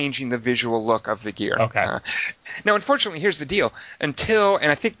of changing the visual look of the gear. Okay. Now, unfortunately, here's the deal. And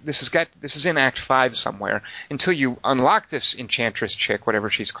I think this is in Act 5 somewhere, until you unlock this Enchantress chick, whatever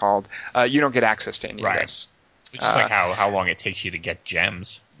she's called, you don't get access to any of this. Which is like how long it takes you to get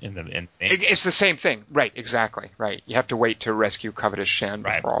gems It's the same thing. Right, exactly. Right. You have to wait to rescue Covetous Shen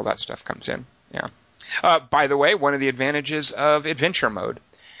before all that stuff comes in. Yeah. By the way, one of the advantages of Adventure Mode,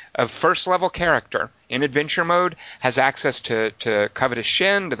 a first-level character in Adventure Mode has access to Covetous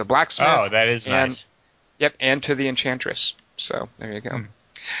Shen, to the Blacksmith. Oh, that is nice. Yep, and to the Enchantress. So, there you go.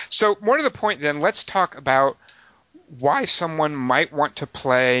 So, more to the point then, let's talk about why someone might want to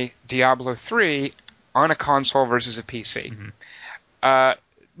play Diablo 3 on a console versus a PC. Mm-hmm.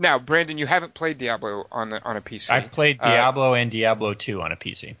 Now, Brandon, you haven't played Diablo on a PC. I've played Diablo and Diablo 2 on a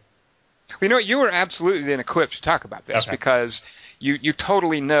PC. You were absolutely then equipped to talk about this because you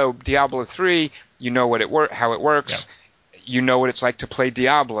totally know Diablo 3, you know how it works, you know what it's like to play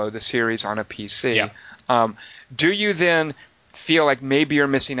Diablo, the series, on a PC. Do you then feel like maybe you're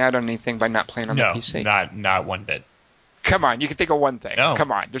missing out on anything by not playing on the PC? No, not one bit. Come on, you can think of one thing. No.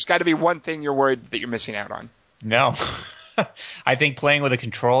 Come on, there's got to be one thing you're worried that you're missing out on. No. I think playing with a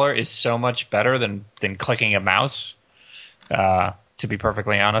controller is so much better than clicking a mouse, to be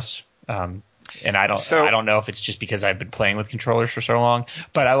perfectly honest. And I don't know if it's just because I've been playing with controllers for so long,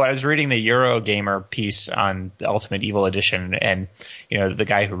 but I was reading the Eurogamer piece on the Ultimate Evil Edition, and the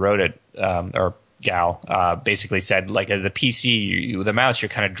guy who wrote it, or gal, basically said the PC, the mouse, you're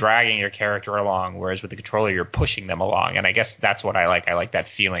kind of dragging your character along, whereas with the controller you're pushing them along, and I guess that's what I like. I like that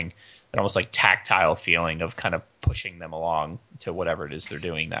feeling, that almost tactile feeling of kind of pushing them along to whatever it is they're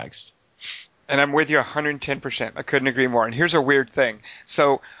doing next. And I'm with you 110%. I couldn't agree more. And here's a weird thing.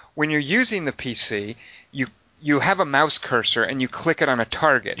 So when you're using the PC, you have a mouse cursor and you click it on a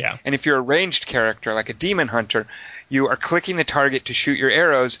target. Yeah. And if you're a ranged character, like a demon hunter, you are clicking the target to shoot your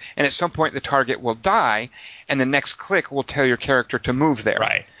arrows, and at some point the target will die, and the next click will tell your character to move there.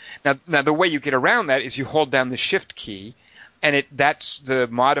 Right. Now the way you get around that is you hold down the shift key, and that's the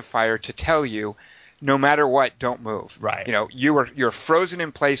modifier to tell you, no matter what, don't move. Right. You're frozen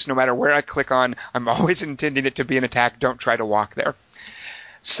in place no matter where I click on. I'm always intending it to be an attack. Don't try to walk there.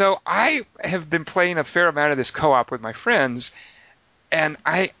 So I have been playing a fair amount of this co-op with my friends, and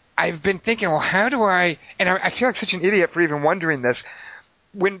I've been thinking, well, how do I feel like such an idiot for even wondering this.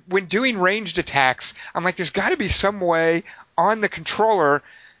 When doing ranged attacks, I'm like, there's got to be some way on the controller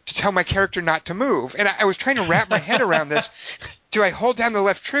to tell my character not to move. And I was trying to wrap my head around this. Do I hold down the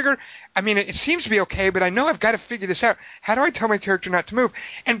left trigger? I mean, it seems to be okay, but I know I've got to figure this out. How do I tell my character not to move?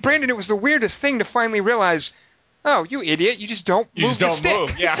 And Brandon, it was the weirdest thing to finally realize, oh, you idiot, you just don't move the stick.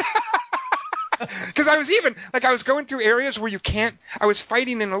 Move, yeah. Because I was going through areas where I was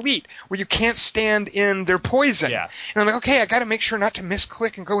fighting an elite where you can't stand in their poison. Yeah. And I'm like, okay, I got to make sure not to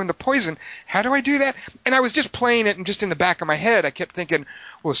misclick and go into poison. How do I do that? And I was just playing it, and just in the back of my head, I kept thinking,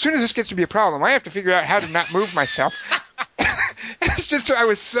 well, as soon as this gets to be a problem, I have to figure out how to not move myself. It's just, I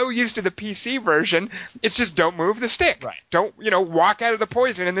was so used to the PC version, it's just don't move the stick. Right. Don't, walk out of the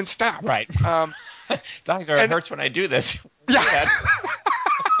poison and then stop. Right. Doctor, it hurts when I do this. Yeah.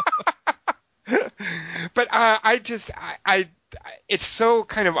 But it's so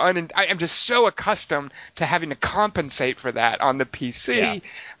kind of I'm just so accustomed to having to compensate for that on the PC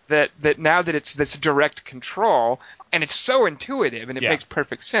that now that it's this direct control, and it's so intuitive and it makes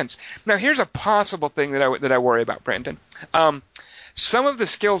perfect sense. Now, here's a possible thing that I worry about, Brandon. Some of the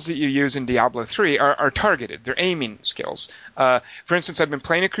skills that you use in Diablo 3 are targeted. They're aiming skills. For instance, I've been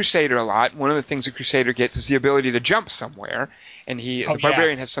playing a Crusader a lot. One of the things a Crusader gets is the ability to jump somewhere. and the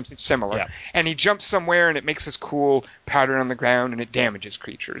barbarian has something similar, and he jumps somewhere and it makes this cool pattern on the ground and it damages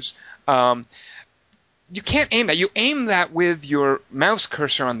creatures. You can't aim that. You aim that with your mouse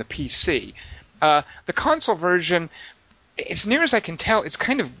cursor on the PC. The console version, as near as I can tell, it's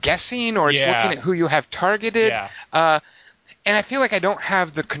kind of guessing, or it's looking at who you have targeted. And I feel like I don't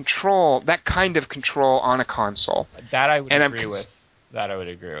have the control, that kind of control on a console. That I would agree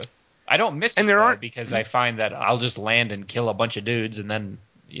with. I don't miss it though, because I find that I'll just land and kill a bunch of dudes and then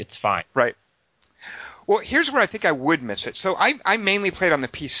it's fine. Right. Well, here's where I think I would miss it. So I mainly played on the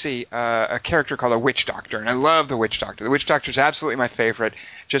PC a character called a Witch Doctor, and I love the Witch Doctor. The Witch Doctor is absolutely my favorite,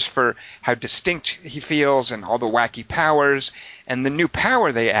 just for how distinct he feels and all the wacky powers. And the new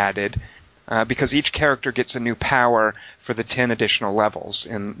power they added, because each character gets a new power for the 10 additional levels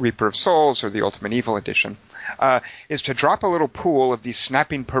in Reaper of Souls or the Ultimate Evil Edition, is to drop a little pool of these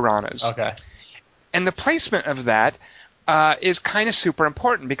snapping piranhas. Okay. And the placement of that is kind of super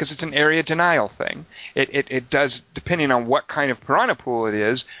important because it's an area denial thing. It does, depending on what kind of piranha pool it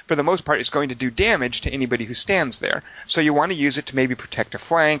is, for the most part it's going to do damage to anybody who stands there. So you want to use it to maybe protect a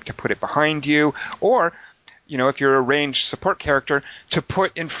flank, to put it behind you, or, if you're a ranged support character, to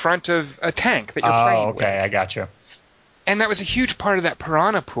put in front of a tank that you're playing with. Oh, okay, I gotcha. And that was a huge part of that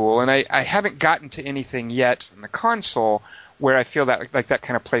piranha pool, and I haven't gotten to anything yet on the console where I feel that like that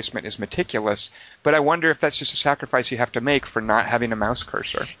kind of placement is meticulous, but I wonder if that's just a sacrifice you have to make for not having a mouse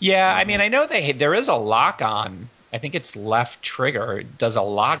cursor. Yeah, I mean, I know there is a lock on. I think it's left trigger. It does a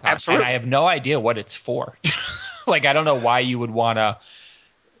lock on, Absolutely. And I have no idea what it's for. Like, I don't know why you would want to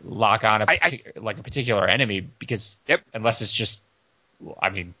lock on a particular enemy, because unless it's just,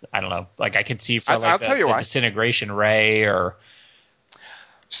 I mean, I don't know. Like, I could see for I'll tell you the why. disintegration ray or.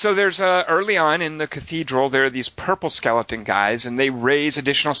 So there's early on in the cathedral, there are these purple skeleton guys, and they raise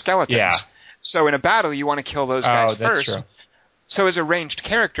additional skeletons. Yeah. So in a battle, you want to kill those guys that's first. True. So as a ranged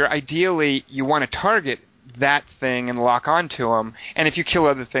character, ideally, you want to target that thing and lock onto them. And if you kill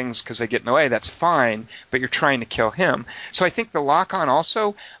other things because they get in the way, that's fine, but you're trying to kill him. So I think the lock-on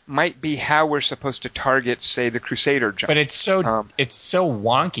also might be how we're supposed to target, say, the Crusader jump. But it's so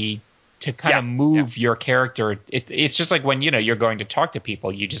wonky to kind of move your character. It's just like when you're going to talk to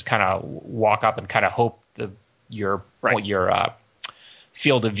people, you just kind of walk up and kind of hope your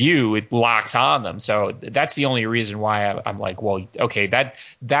field of view it locks on them. So that's the only reason why I'm like, well, okay, that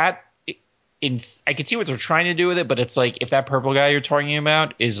I can see what they're trying to do with it, but it's like if that purple guy you're talking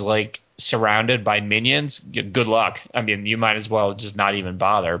about is like surrounded by minions, good luck. I mean, you might as well just not even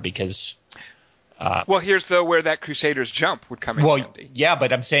bother because. Well, here's where that Crusader's jump would come in handy. Yeah,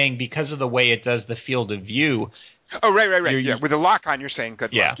 but I'm saying because of the way it does the field of view. Oh, right. Yeah, with the lock on, you're saying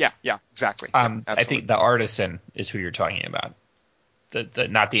good luck. Yeah, exactly. I think the artisan is who you're talking about. The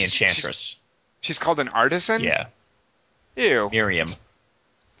not the enchantress. She's called an artisan? Yeah. Ew. Miriam.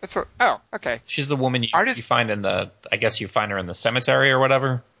 Okay. She's the woman you find I guess you find her in the cemetery or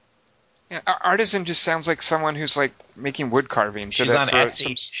whatever. Yeah, artisan just sounds like someone who's like making wood carvings. She's on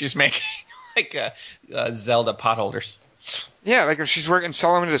Etsy. She's making like Zelda potholders. Yeah, like if she's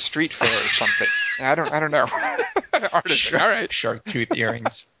selling them at a street fair or something. I don't know. Artisan, all right. Shark tooth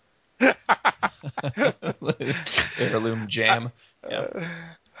earrings. Heirloom jam. Yeah.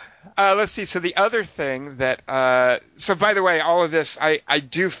 Let's see. So the other thing that so by the way, all of this, I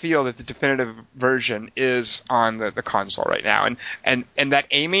do feel that the definitive version is on the console right now, and that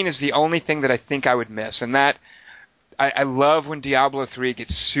aiming is the only thing that I think I would miss, and that I love when Diablo 3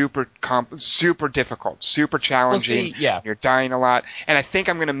 gets super difficult, super challenging. You're dying a lot, and I think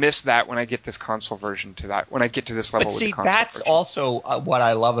I'm going to miss that when I get this console version when I get to this level. But see, with the console that's version. Also what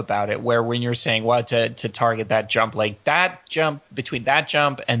I love about it. Where when you're saying to target that jump, like that jump between that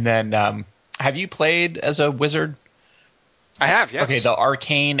jump and then, have you played as a wizard? I have, yes. Okay, the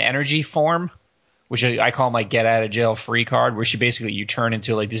arcane energy form, which I call my get out of jail free card, where you turn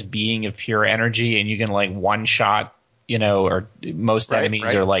into like this being of pure energy, and you can like one shot. Or most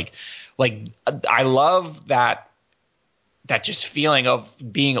enemies are like I love that just feeling of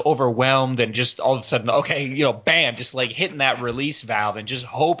being overwhelmed and just all of a sudden, okay, bam, just like hitting that release valve and just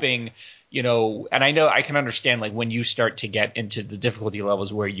hoping, and I know I can understand like when you start to get into the difficulty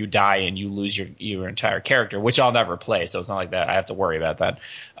levels where you die and you lose your entire character, which I'll never play, so it's not like that I have to worry about that.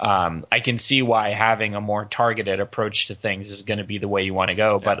 I can see why having a more targeted approach to things is going to be the way you want to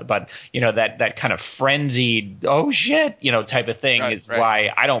go, but that kind of frenzied type of thing is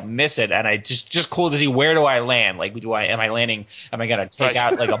why I don't miss it, and I just cool to see where do I land? Like, am I landing? Am I going to take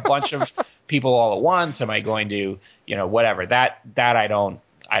out like a bunch of people all at once? Am I going to whatever that I don't.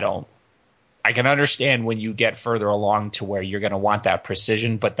 I can understand when you get further along to where you're going to want that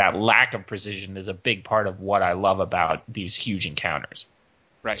precision, but that lack of precision is a big part of what I love about these huge encounters.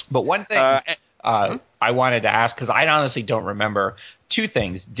 Right. But one thing I wanted to ask, because I honestly don't remember, two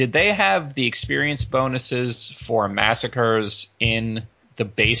things. Did they have the experience bonuses for massacres in the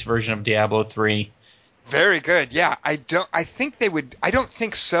base version of Diablo 3? Very good. Yeah, I think they would. I don't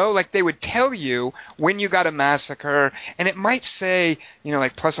think so. Like, they would tell you when you got a massacre, and it might say,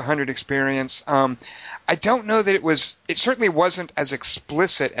 like plus 100 experience. I don't know that it was. It certainly wasn't as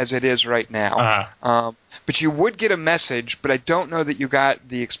explicit as it is right now. But you would get a message, but I don't know that you got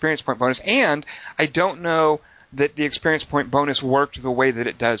the experience point bonus, and I don't know that the experience point bonus worked the way that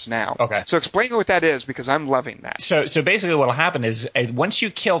it does now. Okay. So explain what that is, because I'm loving that. So basically what will happen is once you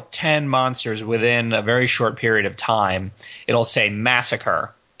kill 10 monsters within a very short period of time, it'll say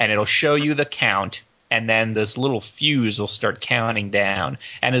massacre, and it'll show you the count, and then this little fuse will start counting down.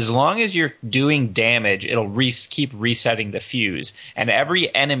 And as long as you're doing damage, it'll keep resetting the fuse. And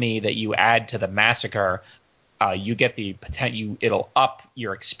every enemy that you add to the massacre, you get the potential. It'll up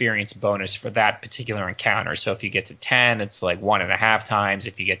your experience bonus for that particular encounter. So if you get to 10, it's like 1.5 times.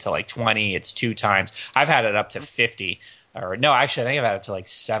 If you get to like 20, it's 2 times. I've had it up to 50. Or no, actually, I think I've had it to like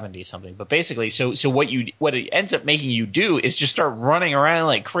 70 something. But basically, so what it ends up making you do is just start running around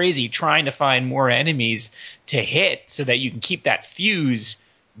like crazy, trying to find more enemies to hit, so that you can keep that fuse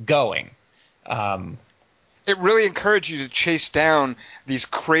going. It really encouraged you to chase down these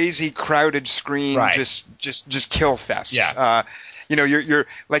crazy crowded screen, right. just kill fests. Yeah. You're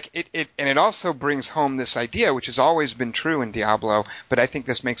like it, and it also brings home this idea, which has always been true in Diablo, but I think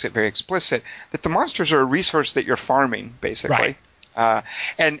this makes it very explicit, that the monsters are a resource that you're farming, basically. Right.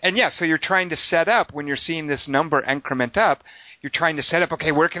 And yeah, so you're trying to set up, when you're seeing this number increment up, you're trying to set up,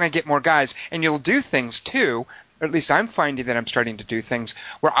 okay, where can I get more guys? And you'll do things too. Or at least I'm finding that I'm starting to do things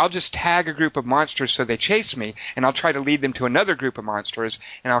where I'll just tag a group of monsters so they chase me, and I'll try to lead them to another group of monsters,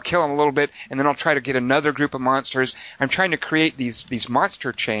 and I'll kill them a little bit, and then I'll try to get another group of monsters. I'm trying to create these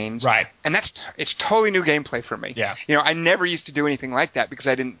monster chains. Right. And it's totally new gameplay for me. Yeah. I never used to do anything like that because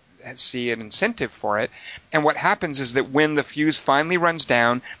I didn't see an incentive for it. And what happens is that when the fuse finally runs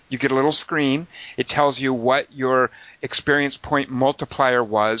down, you get a little screen. It tells you what your experience point multiplier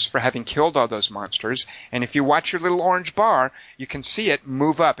was for having killed all those monsters. And if you watch your little orange bar, you can see it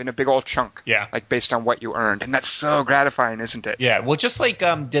move up in a big old chunk. Yeah. Like based on what you earned. And that's so gratifying, isn't it? Yeah. Well, just like,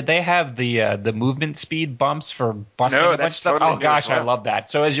 did they have the movement speed bumps for busting a bunch of stuff? Totally oh gosh, well. I love that.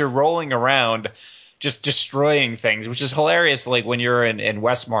 So as you're rolling around, just destroying things, which is hilarious. Like when you're in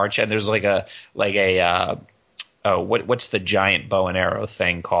Westmarch and there's what's the giant bow and arrow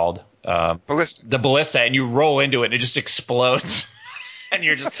thing called? Ballista. The ballista, and you roll into it and it just explodes. And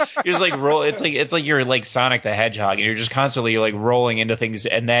you're just like roll. It's like you're like Sonic the Hedgehog, and you're just constantly like rolling into things,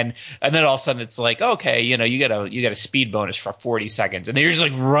 and then all of a sudden it's like, okay, you get a speed bonus for 40 seconds, and then you're just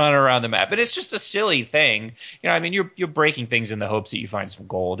like running around the map. But it's just a silly thing, I mean, you're breaking things in the hopes that you find some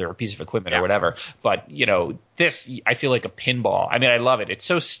gold or a piece of equipment or whatever. But this, I feel like a pinball. I mean, I love it. It's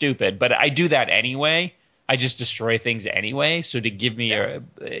so stupid, but I do that anyway. I just destroy things anyway. So to give me a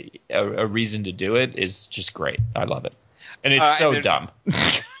reason to do it is just great. I love it. And it's so dumb.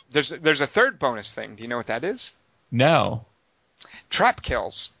 There's a third bonus thing. Do you know what that is? No. Trap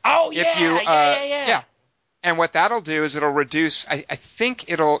kills. Oh, yeah. Yeah. And what that'll do is it'll reduce, I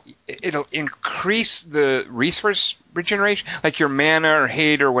think it'll increase the resource regeneration, like your mana or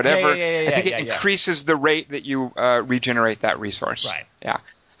hate or whatever. I think it increases the rate that you regenerate that resource. Right. Yeah.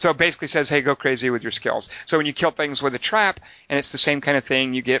 So it basically says, hey, go crazy with your skills. So when you kill things with a trap, and it's the same kind of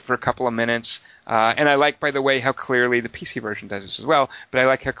thing you get for a couple of minutes. And I like, by the way, how clearly the PC version does this as well, but I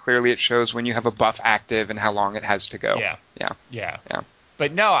like how clearly it shows when you have a buff active and how long it has to go. Yeah.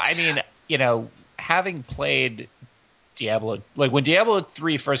 But no, I mean, having played Diablo, like when Diablo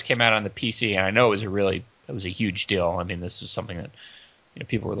 3 first came out on the PC, and I know it was a huge deal. I mean, this was something that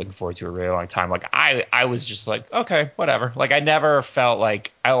people were looking forward to a really long time. Like I was just like, okay, whatever. Like I never felt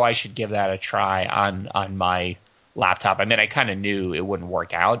like, oh, I should give that a try on my laptop. I mean, I kind of knew it wouldn't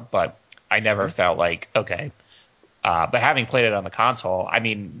work out, but I never felt like, okay. But having played it on the console, I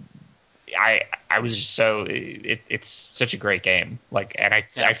mean, I was just it's such a great game. Like, and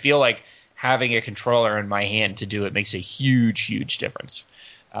I feel like having a controller in my hand to do it makes a huge, huge difference.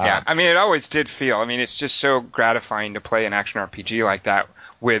 I mean, it always did feel. I mean, it's just so gratifying to play an action RPG like that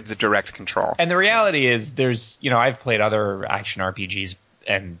with the direct control. And the reality is, I've played other action RPGs,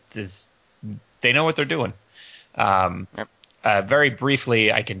 and they know what they're doing. Very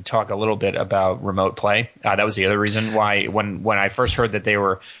briefly, I can talk a little bit about remote play. That was the other reason why, when I first heard that they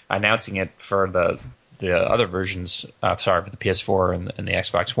were announcing it for the other versions, for the PS4 and the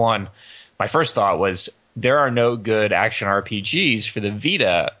Xbox One. my first thought was there are no good action RPGs for the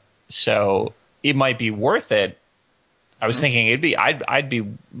Vita, so it might be worth it. I was thinking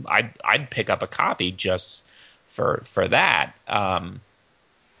I'd pick up a copy just for that.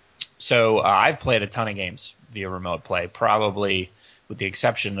 So I've played a ton of games via remote play, probably with the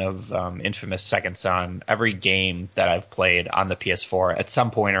exception of Infamous Second Son. Every game that I've played on the PS4 at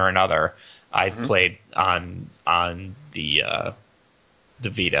some point or another, I've played on the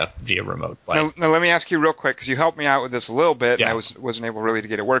Vita via remote play. Now let me ask you real quick, because you helped me out with this a little bit, and I wasn't able really to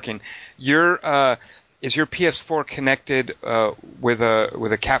get it working. Is your PS4 connected with a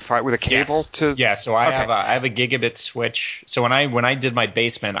Cat5 with a cable? Yes. To? Yeah, so I have a gigabit switch. So when I did my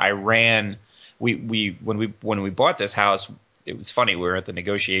basement, I ran. When we bought this house, it was funny. We were at the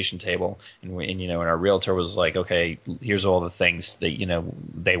negotiation table, and our realtor was like, "Okay, here's all the things that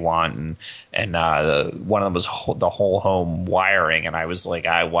they want," and one of them was the whole home wiring, and I was like,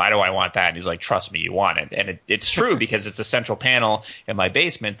 "Why do I want that?" And he's like, "Trust me, you want it," and it's true because it's a central panel in my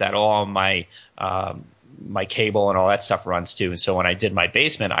basement that all my cable and all that stuff runs to. And so when I did my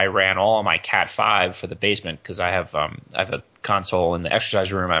basement, I ran all my Cat5 for the basement because I have a console in the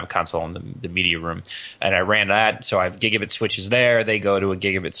exercise room. I have a console in the media room, and I ran that. So I have gigabit switches there. They go to a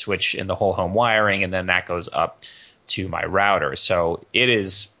gigabit switch in the whole home wiring, and then that goes up to my router. So it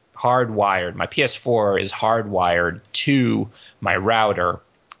is hardwired. My PS4 is hardwired to my router,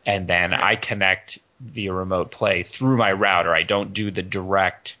 and then I connect via remote play through my router. I don't do the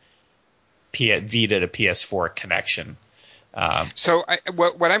direct Vita to PS4 connection. So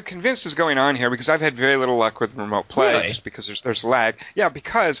what I'm convinced is going on here, because I've had very little luck with remote play, just because there's lag. Yeah,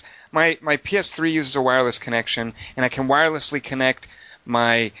 because my PS3 uses a wireless connection, and I can wirelessly connect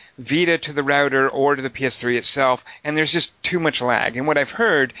my Vita to the router or to the PS3 itself, and there's just too much lag. And what I've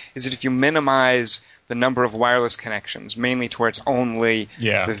heard is that if you minimize the number of wireless connections, mainly to where it's only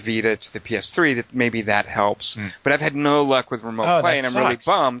the Vita to the PS3, that maybe that helps. But I've had no luck with remote play, and I'm really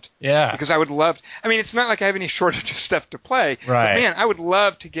bummed. Yeah. Because I would love I mean, it's not like I have any shortage of stuff to play. Right. But man, I would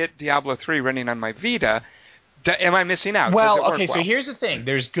love to get Diablo 3 running on my Vita. Am I missing out? Well, okay, so here's the thing.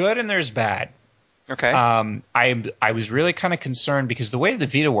 There's good and there's bad. Okay. I was really kind of concerned because the way the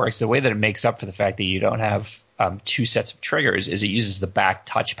Vita works, the way that it makes up for the fact that you don't have two sets of triggers, is it uses the back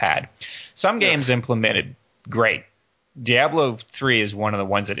touchpad. Some games implement it great. Diablo 3 is one of the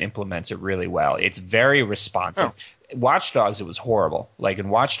ones that implements it really well. It's very responsive. Watch Dogs, it was horrible. Like in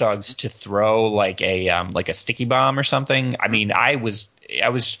Watch Dogs, to throw like a sticky bomb or something. I mean, I was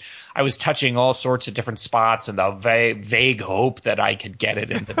touching all sorts of different spots in the vague hope that I could get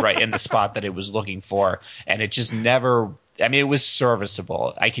it in the spot that it was looking for, and it just never. I mean, it was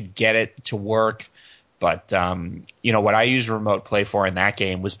serviceable. I could get it to work, but what I used remote play for in that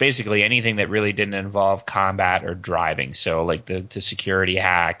game was basically anything that really didn't involve combat or driving. So like the security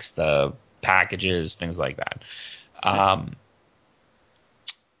hacks, the packages, things like that.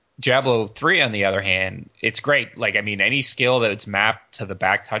 Diablo 3, on the other hand, it's great. Like, I mean, any skill that it's mapped to the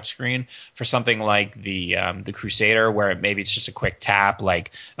back touchscreen for something like the Crusader, where maybe it's just a quick tap,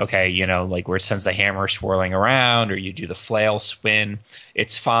 like, okay, like where it sends the hammer swirling around, or you do the flail spin,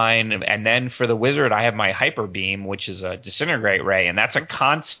 it's fine. And then for the Wizard, I have my Hyper Beam, which is a disintegrate ray, and that's a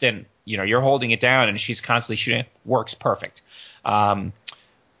constant, you're holding it down and she's constantly shooting. Works perfect.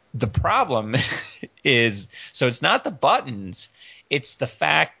 The problem is, so it's not the buttons. It's the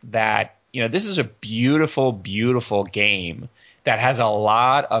fact that, this is a beautiful, beautiful game that has a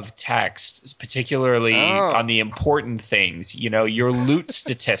lot of text, particularly on the important things, your loot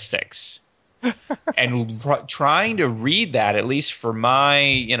statistics. And trying to read that, at least for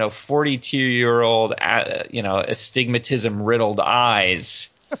my, 42-year-old, astigmatism-riddled eyes,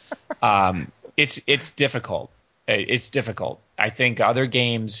 it's difficult. It's difficult. I think other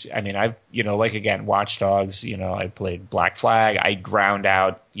games, I mean, again, Watch Dogs, I played Black Flag. I ground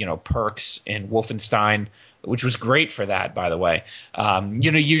out, perks in Wolfenstein, which was great for that, by the way.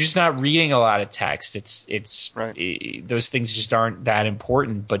 You're just not reading a lot of text. It's right. Those things just aren't that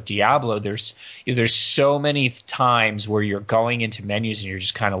important. But Diablo, there's so many times where you're going into menus and you're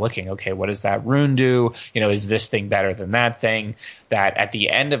just kind of looking, okay, what does that rune do? Is this thing better than that thing? That at the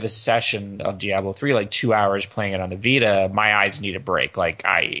end of a session of Diablo 3, like 2 hours playing it on the Vita, my eyes need a break.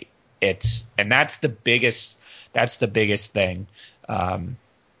 And that's the biggest thing.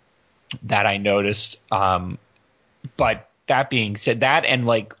 That I noticed. But that being said, that and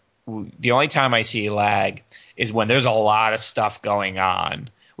like the only time I see lag is when there's a lot of stuff going on,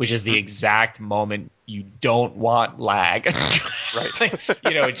 which is the exact moment you don't want lag. Right.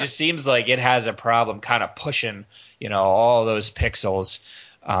 It just seems like it has a problem kind of pushing, all those pixels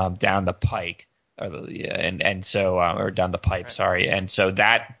down the pike. and so or down the pipe. Sorry, and so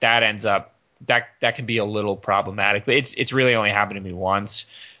that ends up that can be a little problematic. But it's really only happened to me once.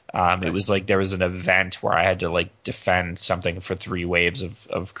 It was like there was an event where I had to like defend something for 3 waves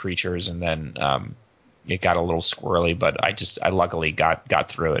of creatures, and then it got a little squirrely. But I luckily got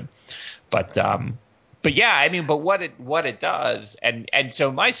through it. But yeah, I mean, but what it does, and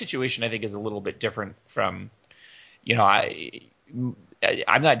so my situation I think is a little bit different from, I'm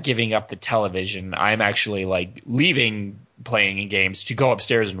not giving up the television. I'm actually like leaving playing games to go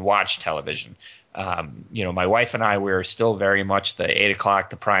upstairs and watch television. My wife and I, we're still very much the 8 o'clock,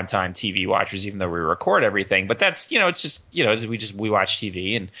 the primetime TV watchers, even though we record everything. But that's, it's just, we watch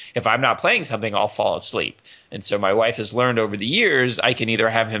TV. And if I'm not playing something, I'll fall asleep. And so my wife has learned over the years, I can either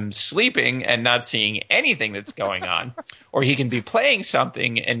have him sleeping and not seeing anything that's going on, or he can be playing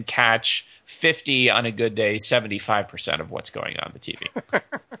something and catch 50 on a good day, 75% of what's going on the TV.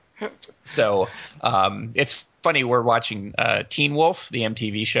 So it's funny, we're watching Teen Wolf, the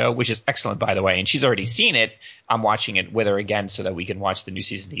MTV show, which is excellent, by the way, and she's already seen it. I'm watching it with her again so that we can watch the new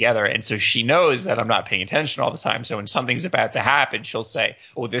season together. And so she knows that I'm not paying attention all the time. So when something's about to happen, she'll say,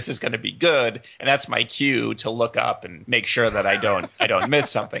 "Oh, this is going to be good," and that's my cue to look up and make sure that I don't miss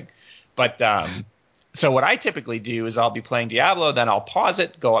something. But so what I typically do is I'll be playing Diablo, then I'll pause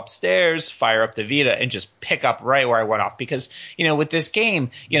it, go upstairs, fire up the Vita, and just pick up right where I went off. Because, with this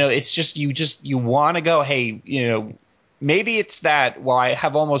game, it's just you want to go, hey, maybe it's that, well, I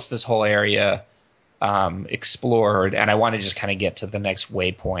have almost this whole area explored, and I want to just kind of get to the next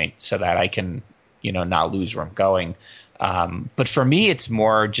waypoint so that I can, not lose where I'm going. But for me, it's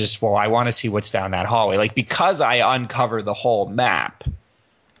more just, well, I want to see what's down that hallway. Like, because I uncover the whole map.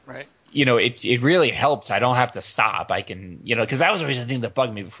 Right. It really helps. I don't have to stop. I can, because that was always the thing that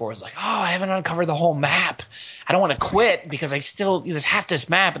bugged me before. It was like, oh, I haven't uncovered the whole map. I don't want to quit because I still there's half this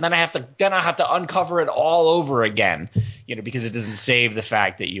map, and then I have to uncover it all over again, because it doesn't save the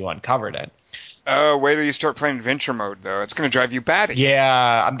fact that you uncovered it. Oh, wait till you start playing adventure mode, though. It's going to drive you batty.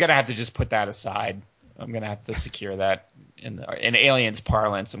 Yeah, I'm gonna have to just put that aside. I'm gonna have to secure that in Aliens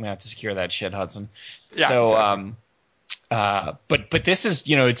parlance. I'm gonna have to secure that shit, Hudson. Yeah. So, exactly. But this is,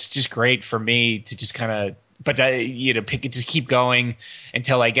 it's just great for me to just kind of, just keep going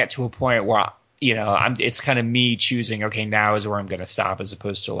until I get to a point where, it's kind of me choosing, okay, now is where I'm going to stop, as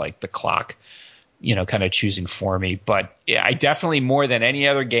opposed to like the clock, kind of choosing for me. But yeah, I definitely, more than any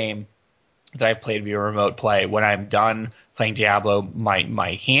other game that I've played via remote play, when I'm done playing Diablo,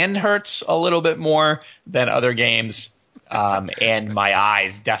 my hand hurts a little bit more than other games. And my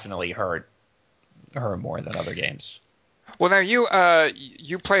eyes definitely hurt more than other games. Well, now you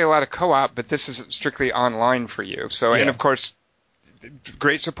play a lot of co-op, but this is strictly online for you. So, yeah. And of course,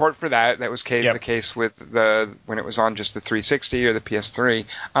 great support for that. That was the case with when it was on just the 360 or the PS3.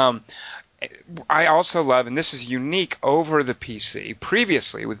 I also love, and this is unique over the PC.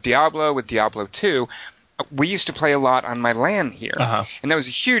 Previously, with Diablo 2, we used to play a lot on my LAN here, and that was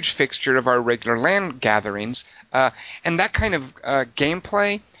a huge fixture of our regular LAN gatherings. And that kind of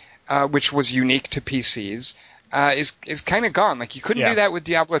gameplay, which was unique to PCs. Is kind of gone. Like, you couldn't do that with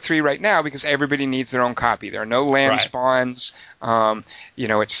Diablo 3 right now because everybody needs their own copy. There are no LAN spawns.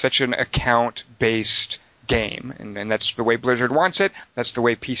 It's such an account-based game, and that's the way Blizzard wants it. That's the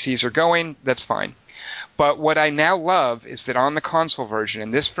way PCs are going. That's fine. But what I now love is that on the console version,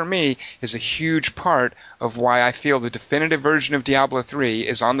 and this for me is a huge part of why I feel the definitive version of Diablo 3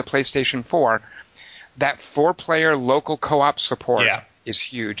 is on the PlayStation 4, that 4-player local co-op support. Yeah. Is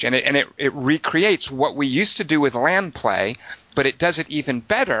huge, and it recreates what we used to do with LAN play, but it does it even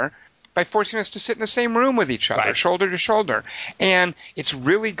better by forcing us to sit in the same room with each other, shoulder to shoulder. And it's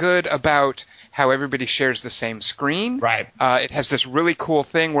really good about how everybody shares the same screen. Right. It has this really cool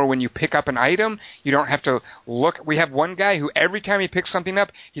thing where when you pick up an item, you don't have to look. We have one guy who every time he picks something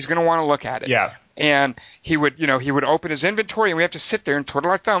up, he's going to want to look at it. Yeah. And he would open his inventory, and we have to sit there and twiddle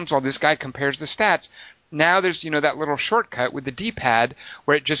our thumbs while this guy compares the stats. Now there's, that little shortcut with the D-pad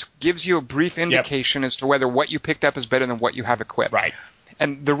where it just gives you a brief indication as to whether what you picked up is better than what you have equipped. Right.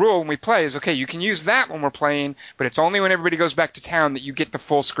 And the rule when we play is, okay, you can use that when we're playing, but it's only when everybody goes back to town that you get the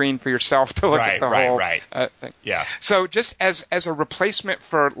full screen for yourself to look at the whole thing. Yeah. So just as a replacement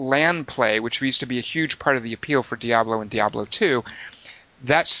for LAN play, which used to be a huge part of the appeal for Diablo and Diablo 2,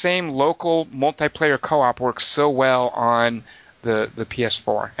 that same local multiplayer co-op works so well on the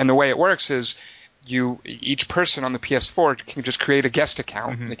PS4. And the way it works is, each person on the PS4 can just create a guest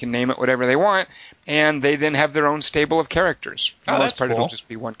account. Mm-hmm. They can name it whatever they want, and they then have their own stable of characters. For the most part, it'll just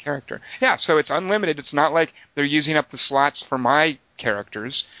be one character. Yeah, so it's unlimited. It's not like they're using up the slots for my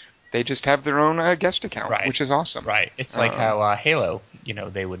characters. They just have their own guest account, which is awesome. Right. It's like how Halo,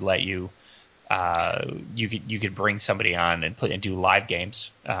 they would let you you could bring somebody on and do live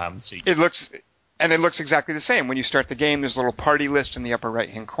games. It looks exactly the same. When you start the game, there's a little party list in the upper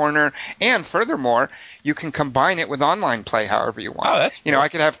right-hand corner. And furthermore, you can combine it with online play however you want. Oh, that's cool. I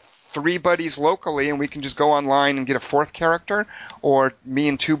could have 3 buddies locally, and we can just go online and get a 4th character. Or me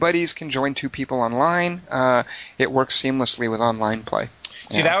and 2 buddies can join 2 people online. It works seamlessly with online play.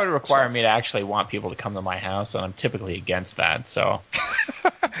 See, that would require me to actually want people to come to my house, and I'm typically against that. So,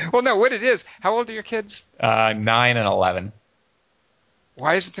 well, no, what it is, how old are your kids? 9 and 11.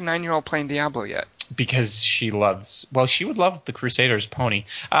 Why isn't the 9-year-old playing Diablo yet? Because she would love the Crusaders pony.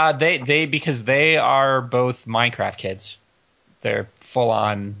 Because they are both Minecraft kids. They're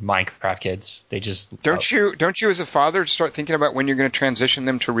full-on Minecraft kids. They just don't you as a father start thinking about when you're going to transition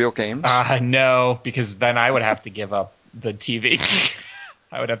them to real games? No, because then I would have to give up the TV.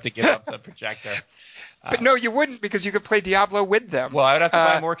 I would have to give up the projector. But no, you wouldn't, because you could play Diablo with them. Well, I would have to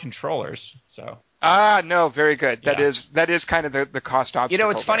buy more controllers. So. No, very good. That is kind of the cost obstacle.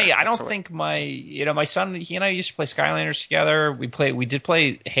 It's funny. There. I don't think my son, he and I used to play Skylanders together. We did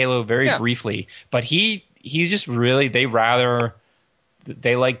play Halo very briefly, but he's just really, they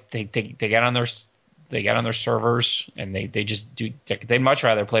get on their servers and they just do. They'd much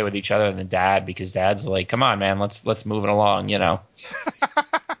rather play with each other than Dad, because Dad's like, come on, man, let's move it along,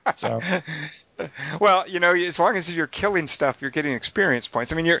 So. Well, as long as you're killing stuff, you're getting experience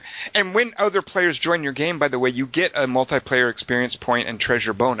points. I mean, and when other players join your game, by the way, you get a multiplayer experience point and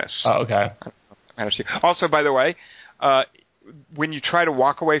treasure bonus. Oh, okay. I don't know if that matters to you. Also, by the way, when you try to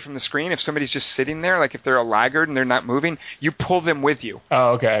walk away from the screen, if somebody's just sitting there, like if they're a laggard and they're not moving, you pull them with you.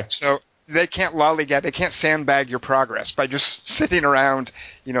 Oh, okay. So they can't lollygag, they can't sandbag your progress by just sitting around,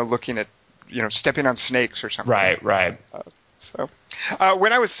 looking at, stepping on snakes or something. Right.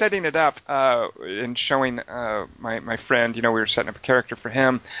 When I was setting it up and showing my friend, we were setting up a character for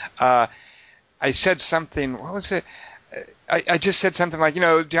him, I said something, what was it? I just said something like,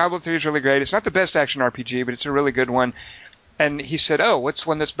 Diablo 3 is really great. It's not the best action RPG, but it's a really good one. And he said, oh, what's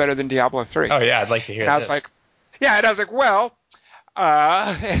one that's better than Diablo 3? Oh, yeah, I'd like to hear that. And I was like, well,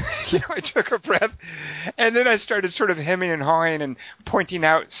 I took a breath, and then I started sort of hemming and hawing and pointing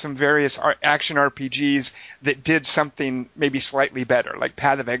out some various action RPGs that did something maybe slightly better. Like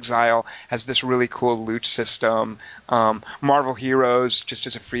Path of Exile has this really cool loot system. Marvel Heroes just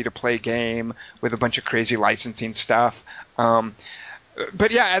is a free-to-play game with a bunch of crazy licensing stuff.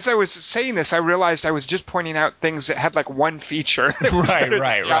 But yeah, as I was saying this, I realized I was just pointing out things that had like one feature. Right.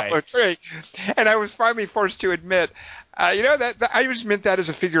 And I was finally forced to admit, that I just meant that as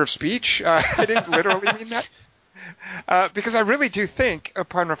a figure of speech. I didn't literally mean that. Because I really do think,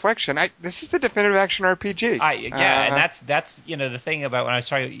 upon reflection, this is the definitive action RPG. And that's the thing about when I was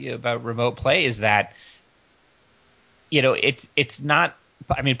talking about remote play is that, it's not.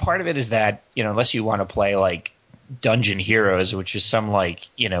 I mean, part of it is that unless you want to play like Dungeon Heroes, which is some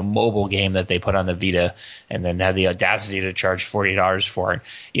mobile game that they put on the Vita and then have the audacity to charge $40 for it.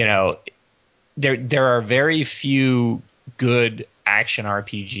 There are very few good action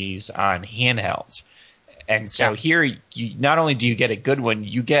RPGs on handhelds, and so here you not only do you get a good one,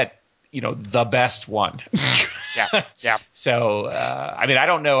 you get the best one. Yeah. So I mean, I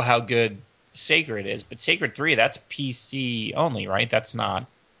don't know how good Sacred is, but Sacred 3, that's PC only, right? That's not.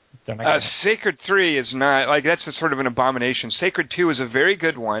 Sacred 3 is not, that's a sort of an abomination. Sacred 2 is a very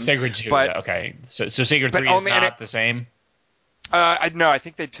good one. Sacred 2, okay. So Sacred 3 is not the same? No, I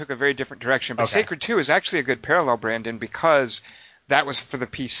think they took a very different direction. But Sacred 2 is actually a good parallel, Brandon, because that was for the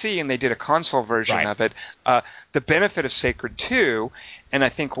PC and they did a console version of it. The benefit of Sacred 2, and I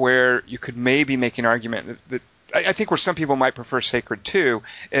think where you could maybe make an argument that I think where some people might prefer Sacred 2,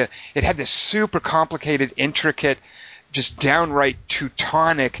 it had this super complicated, intricate, just downright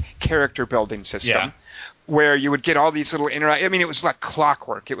Teutonic character building system where you would get all these little I mean, it was like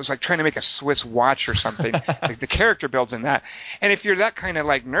clockwork. It was like trying to make a Swiss watch or something. Like the character builds in that. And if you're that kind of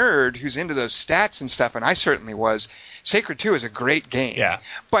nerd who's into those stats and stuff, and I certainly was, Sacred 2 is a great game. Yeah.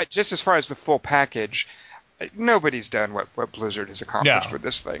 But just as far as the full package, nobody's done what Blizzard has accomplished with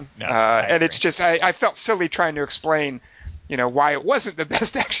this thing. No, and it's just, I felt silly trying to explain why it wasn't the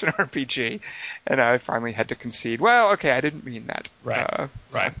best action RPG. And I finally had to concede, well, okay, I didn't mean that. Right.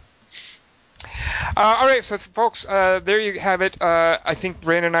 All right, so folks, there you have it. I think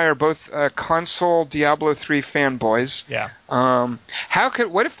Brandon and I are both console Diablo 3 fanboys. Yeah.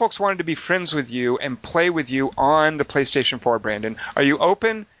 What if folks wanted to be friends with you and play with you on the PlayStation 4, Brandon? Are you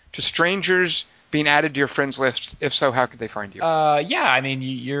open to strangers being added to your friends list? If so, how could they find you? Yeah, I mean,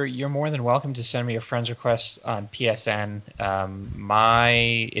 you're more than welcome to send me a friends request on PSN.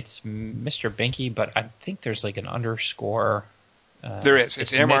 It's Mr. Binky, but I think there's an underscore There is.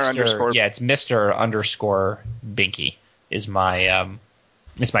 It's MR underscore. Yeah, it's Mr. underscore Binky is my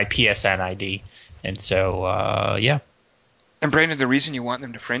PSN ID. And so, yeah. And Brandon, the reason you want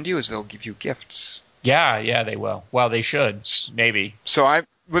them to friend you is they'll give you gifts. Yeah, they will. Well, they should, maybe. Well,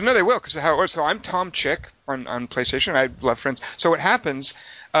 no, they will, because how it works. So I'm Tom Chick on PlayStation. I love friends. So what happens,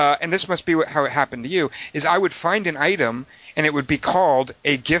 and this must be how it happened to you, is I would find an item, and it would be called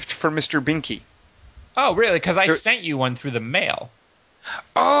a gift for Mr. Binky. Oh, really? Because I sent you one through the mail.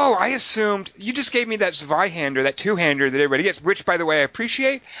 Oh, I assumed you just gave me that Zweihander, that two-hander that everybody gets, which, by the way, I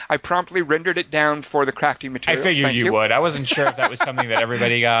appreciate. I promptly rendered it down for the crafting materials. I figured you would. I wasn't sure if that was something that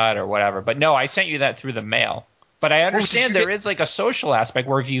everybody got or whatever. But no, I sent you that through the mail. But I understand there is like a social aspect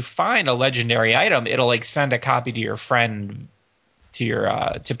where if you find a legendary item, it'll like send a copy to your friend,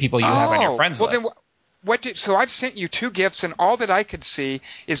 to people you have on your friends list. So I've sent you 2 gifts, and all that I could see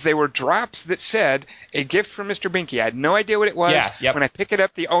is they were drops that said a gift from Mr. Binky. I had no idea what it was. Yeah, yep. When I pick it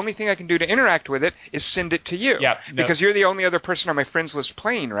up, the only thing I can do to interact with it is send it to you. Yep, no. Because you're the only other person on my friends list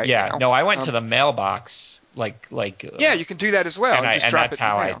playing now. Yeah, no, I went to the mailbox. Yeah, you can do that as well.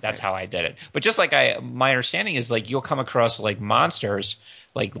 That's how I did it. But just like my understanding is like you'll come across like monsters,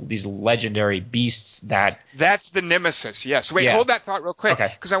 like these legendary beasts that's the nemesis. Yes. Wait, hold that thought real quick,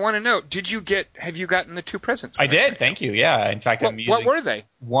 because I want to know: have you gotten the 2 presents? I did. Thank you. Yeah. In fact, what were they?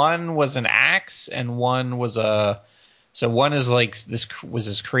 One was an axe, and one was So one is like this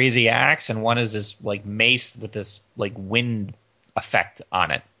crazy axe, and one is this like mace with this like wind effect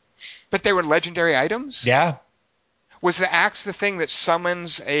on it. But they were legendary items? Yeah. Was the axe the thing that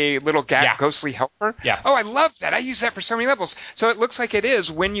summons a little ghostly helper? Yeah. Oh, I love that. I use that for so many levels. So it looks like it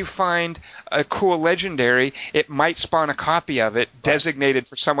is when you find a cool legendary, it might spawn a copy of it designated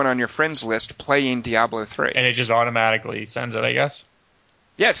for someone on your friends list playing Diablo 3. And it just automatically sends it, I guess?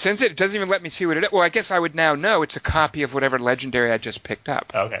 Yeah, it sends it. It doesn't even let me see what it is. Well, I guess I would now know it's a copy of whatever legendary I just picked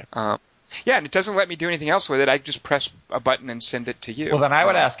up. Okay. Yeah, and it doesn't let me do anything else with it. I just press a button and send it to you. Well, then I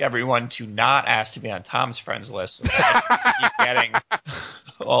would ask everyone to not ask to be on Tom's friends list so that I can keep getting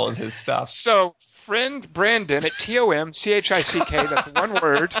all of his stuff. So, friend Brandon at TOMCHICK, that's one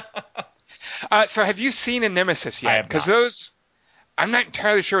word. So have you seen a Nemesis yet? Because I'm not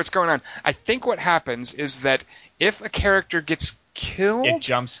entirely sure what's going on. I think what happens is that if a character gets killed, it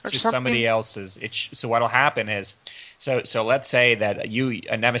jumps to somebody else's. So what'll happen is, so let's say that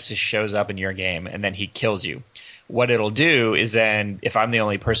a Nemesis shows up in your game and then he kills you. What it'll do is then, if I'm the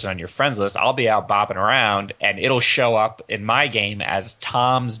only person on your friends list, I'll be out bopping around and it'll show up in my game as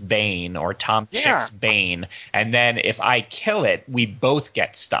Tom's Bane or Tom Chick's Bane. And then if I kill it, we both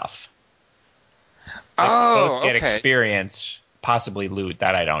get stuff. Both get experience, possibly loot,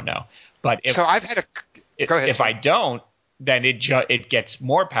 that I don't know. But so I've had go ahead. If I don't, then it gets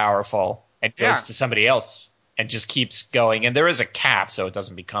more powerful and goes to somebody else and just keeps going. And there is a cap, so it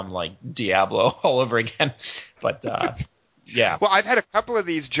doesn't become like Diablo all over again. But yeah. Well, I've had a couple of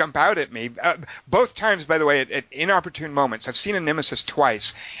these jump out at me. Both times, by the way, at inopportune moments. I've seen a Nemesis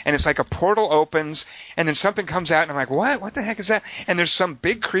twice, and it's like a portal opens, and then something comes out, and I'm like, what? What the heck is that? And there's some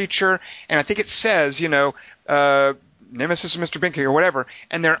big creature, and I think it says, Nemesis Mr. Binky or whatever,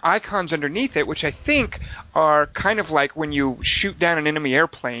 and there are icons underneath it, which I think are kind of like when you shoot down an enemy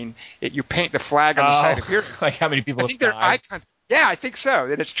airplane, you paint the flag on the side of your... Like how many people I think they're icons. Yeah, I think so,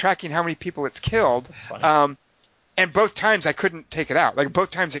 that it's tracking how many people it's killed. That's funny. And both times I couldn't take it out. Like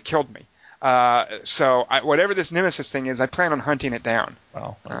both times it killed me. So whatever this Nemesis thing is, I plan on hunting it down.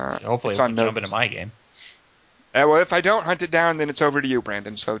 Well, hopefully it'll jump into my game. Well, if I don't hunt it down, then it's over to you,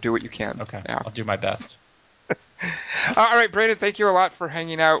 Brandon, so do what you can. Okay, yeah. I'll do my best. All right, Brandon, thank you a lot for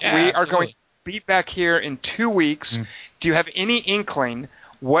hanging out. Yeah, we are going to be back here in 2 weeks. Do you have any inkling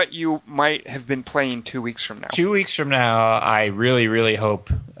what you might have been playing 2 weeks from now? 2 weeks from now, I really, really hope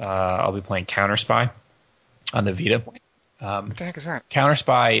I'll be playing Counter Spy on the Vita. What the heck is that? Counter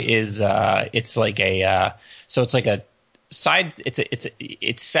Spy is it's like a it's like a side.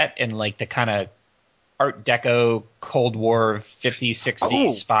 It's set in like the kind of Art Deco, Cold War, 50s,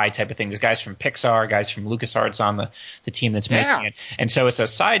 60s spy type of thing. There's guys from Pixar, guys from LucasArts on the team that's making it. And so it's a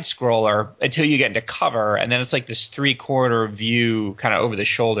side scroller until you get into cover, and then it's like this 3/4 view, kind of over the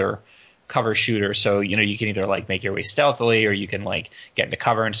shoulder cover shooter. So, you can either like make your way stealthily, or you can like get into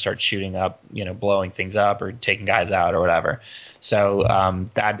cover and start shooting up, blowing things up or taking guys out or whatever. So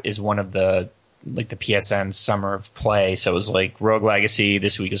that is one of the PSN summer of play. So it was like Rogue Legacy.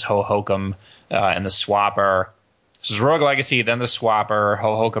 This week is Hohokum and the Swapper. This is Rogue Legacy, then the Swapper.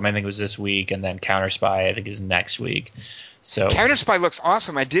 Hohokum, I think, was this week, and then Counter Spy, I think, is next week. So Counter Spy looks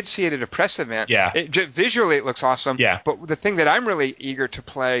awesome. I did see it at a press event. Yeah. Visually, it looks awesome. Yeah. But the thing that I'm really eager to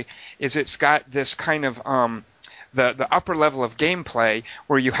play is it's got this kind of the upper level of gameplay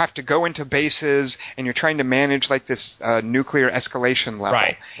where you have to go into bases and you're trying to manage like this nuclear escalation level.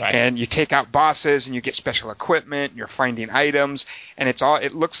 Right. And you take out bosses and you get special equipment and you're finding items, and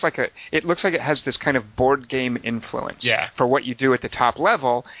it looks like it has this kind of board game influence for what you do at the top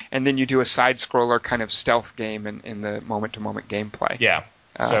level, and then you do a side scroller kind of stealth game in the moment to moment gameplay. Yeah.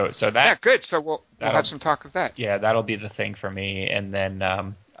 So that good. So we'll have some talk of that. Yeah, that'll be the thing for me. And then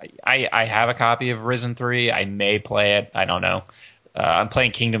I have a copy of Risen 3. I may play it. I don't know. I'm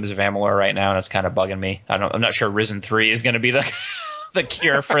playing Kingdoms of Amalur right now, and it's kind of bugging me. I'm not sure Risen 3 is going to be the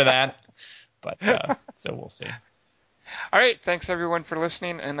cure for that. But so we'll see. All right. Thanks everyone for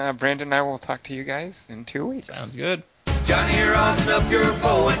listening, and Brandon and I will talk to you guys in 2 weeks. Sounds good. Johnny, rosin up your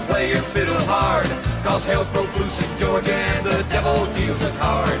bow and play your fiddle hard, 'cause hell's broke loose in Georgia and the devil deals the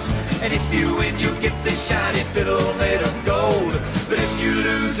cards. And if you win, you get this shiny fiddle made of gold, but if you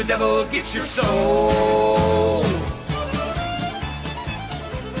lose, the devil gets your soul.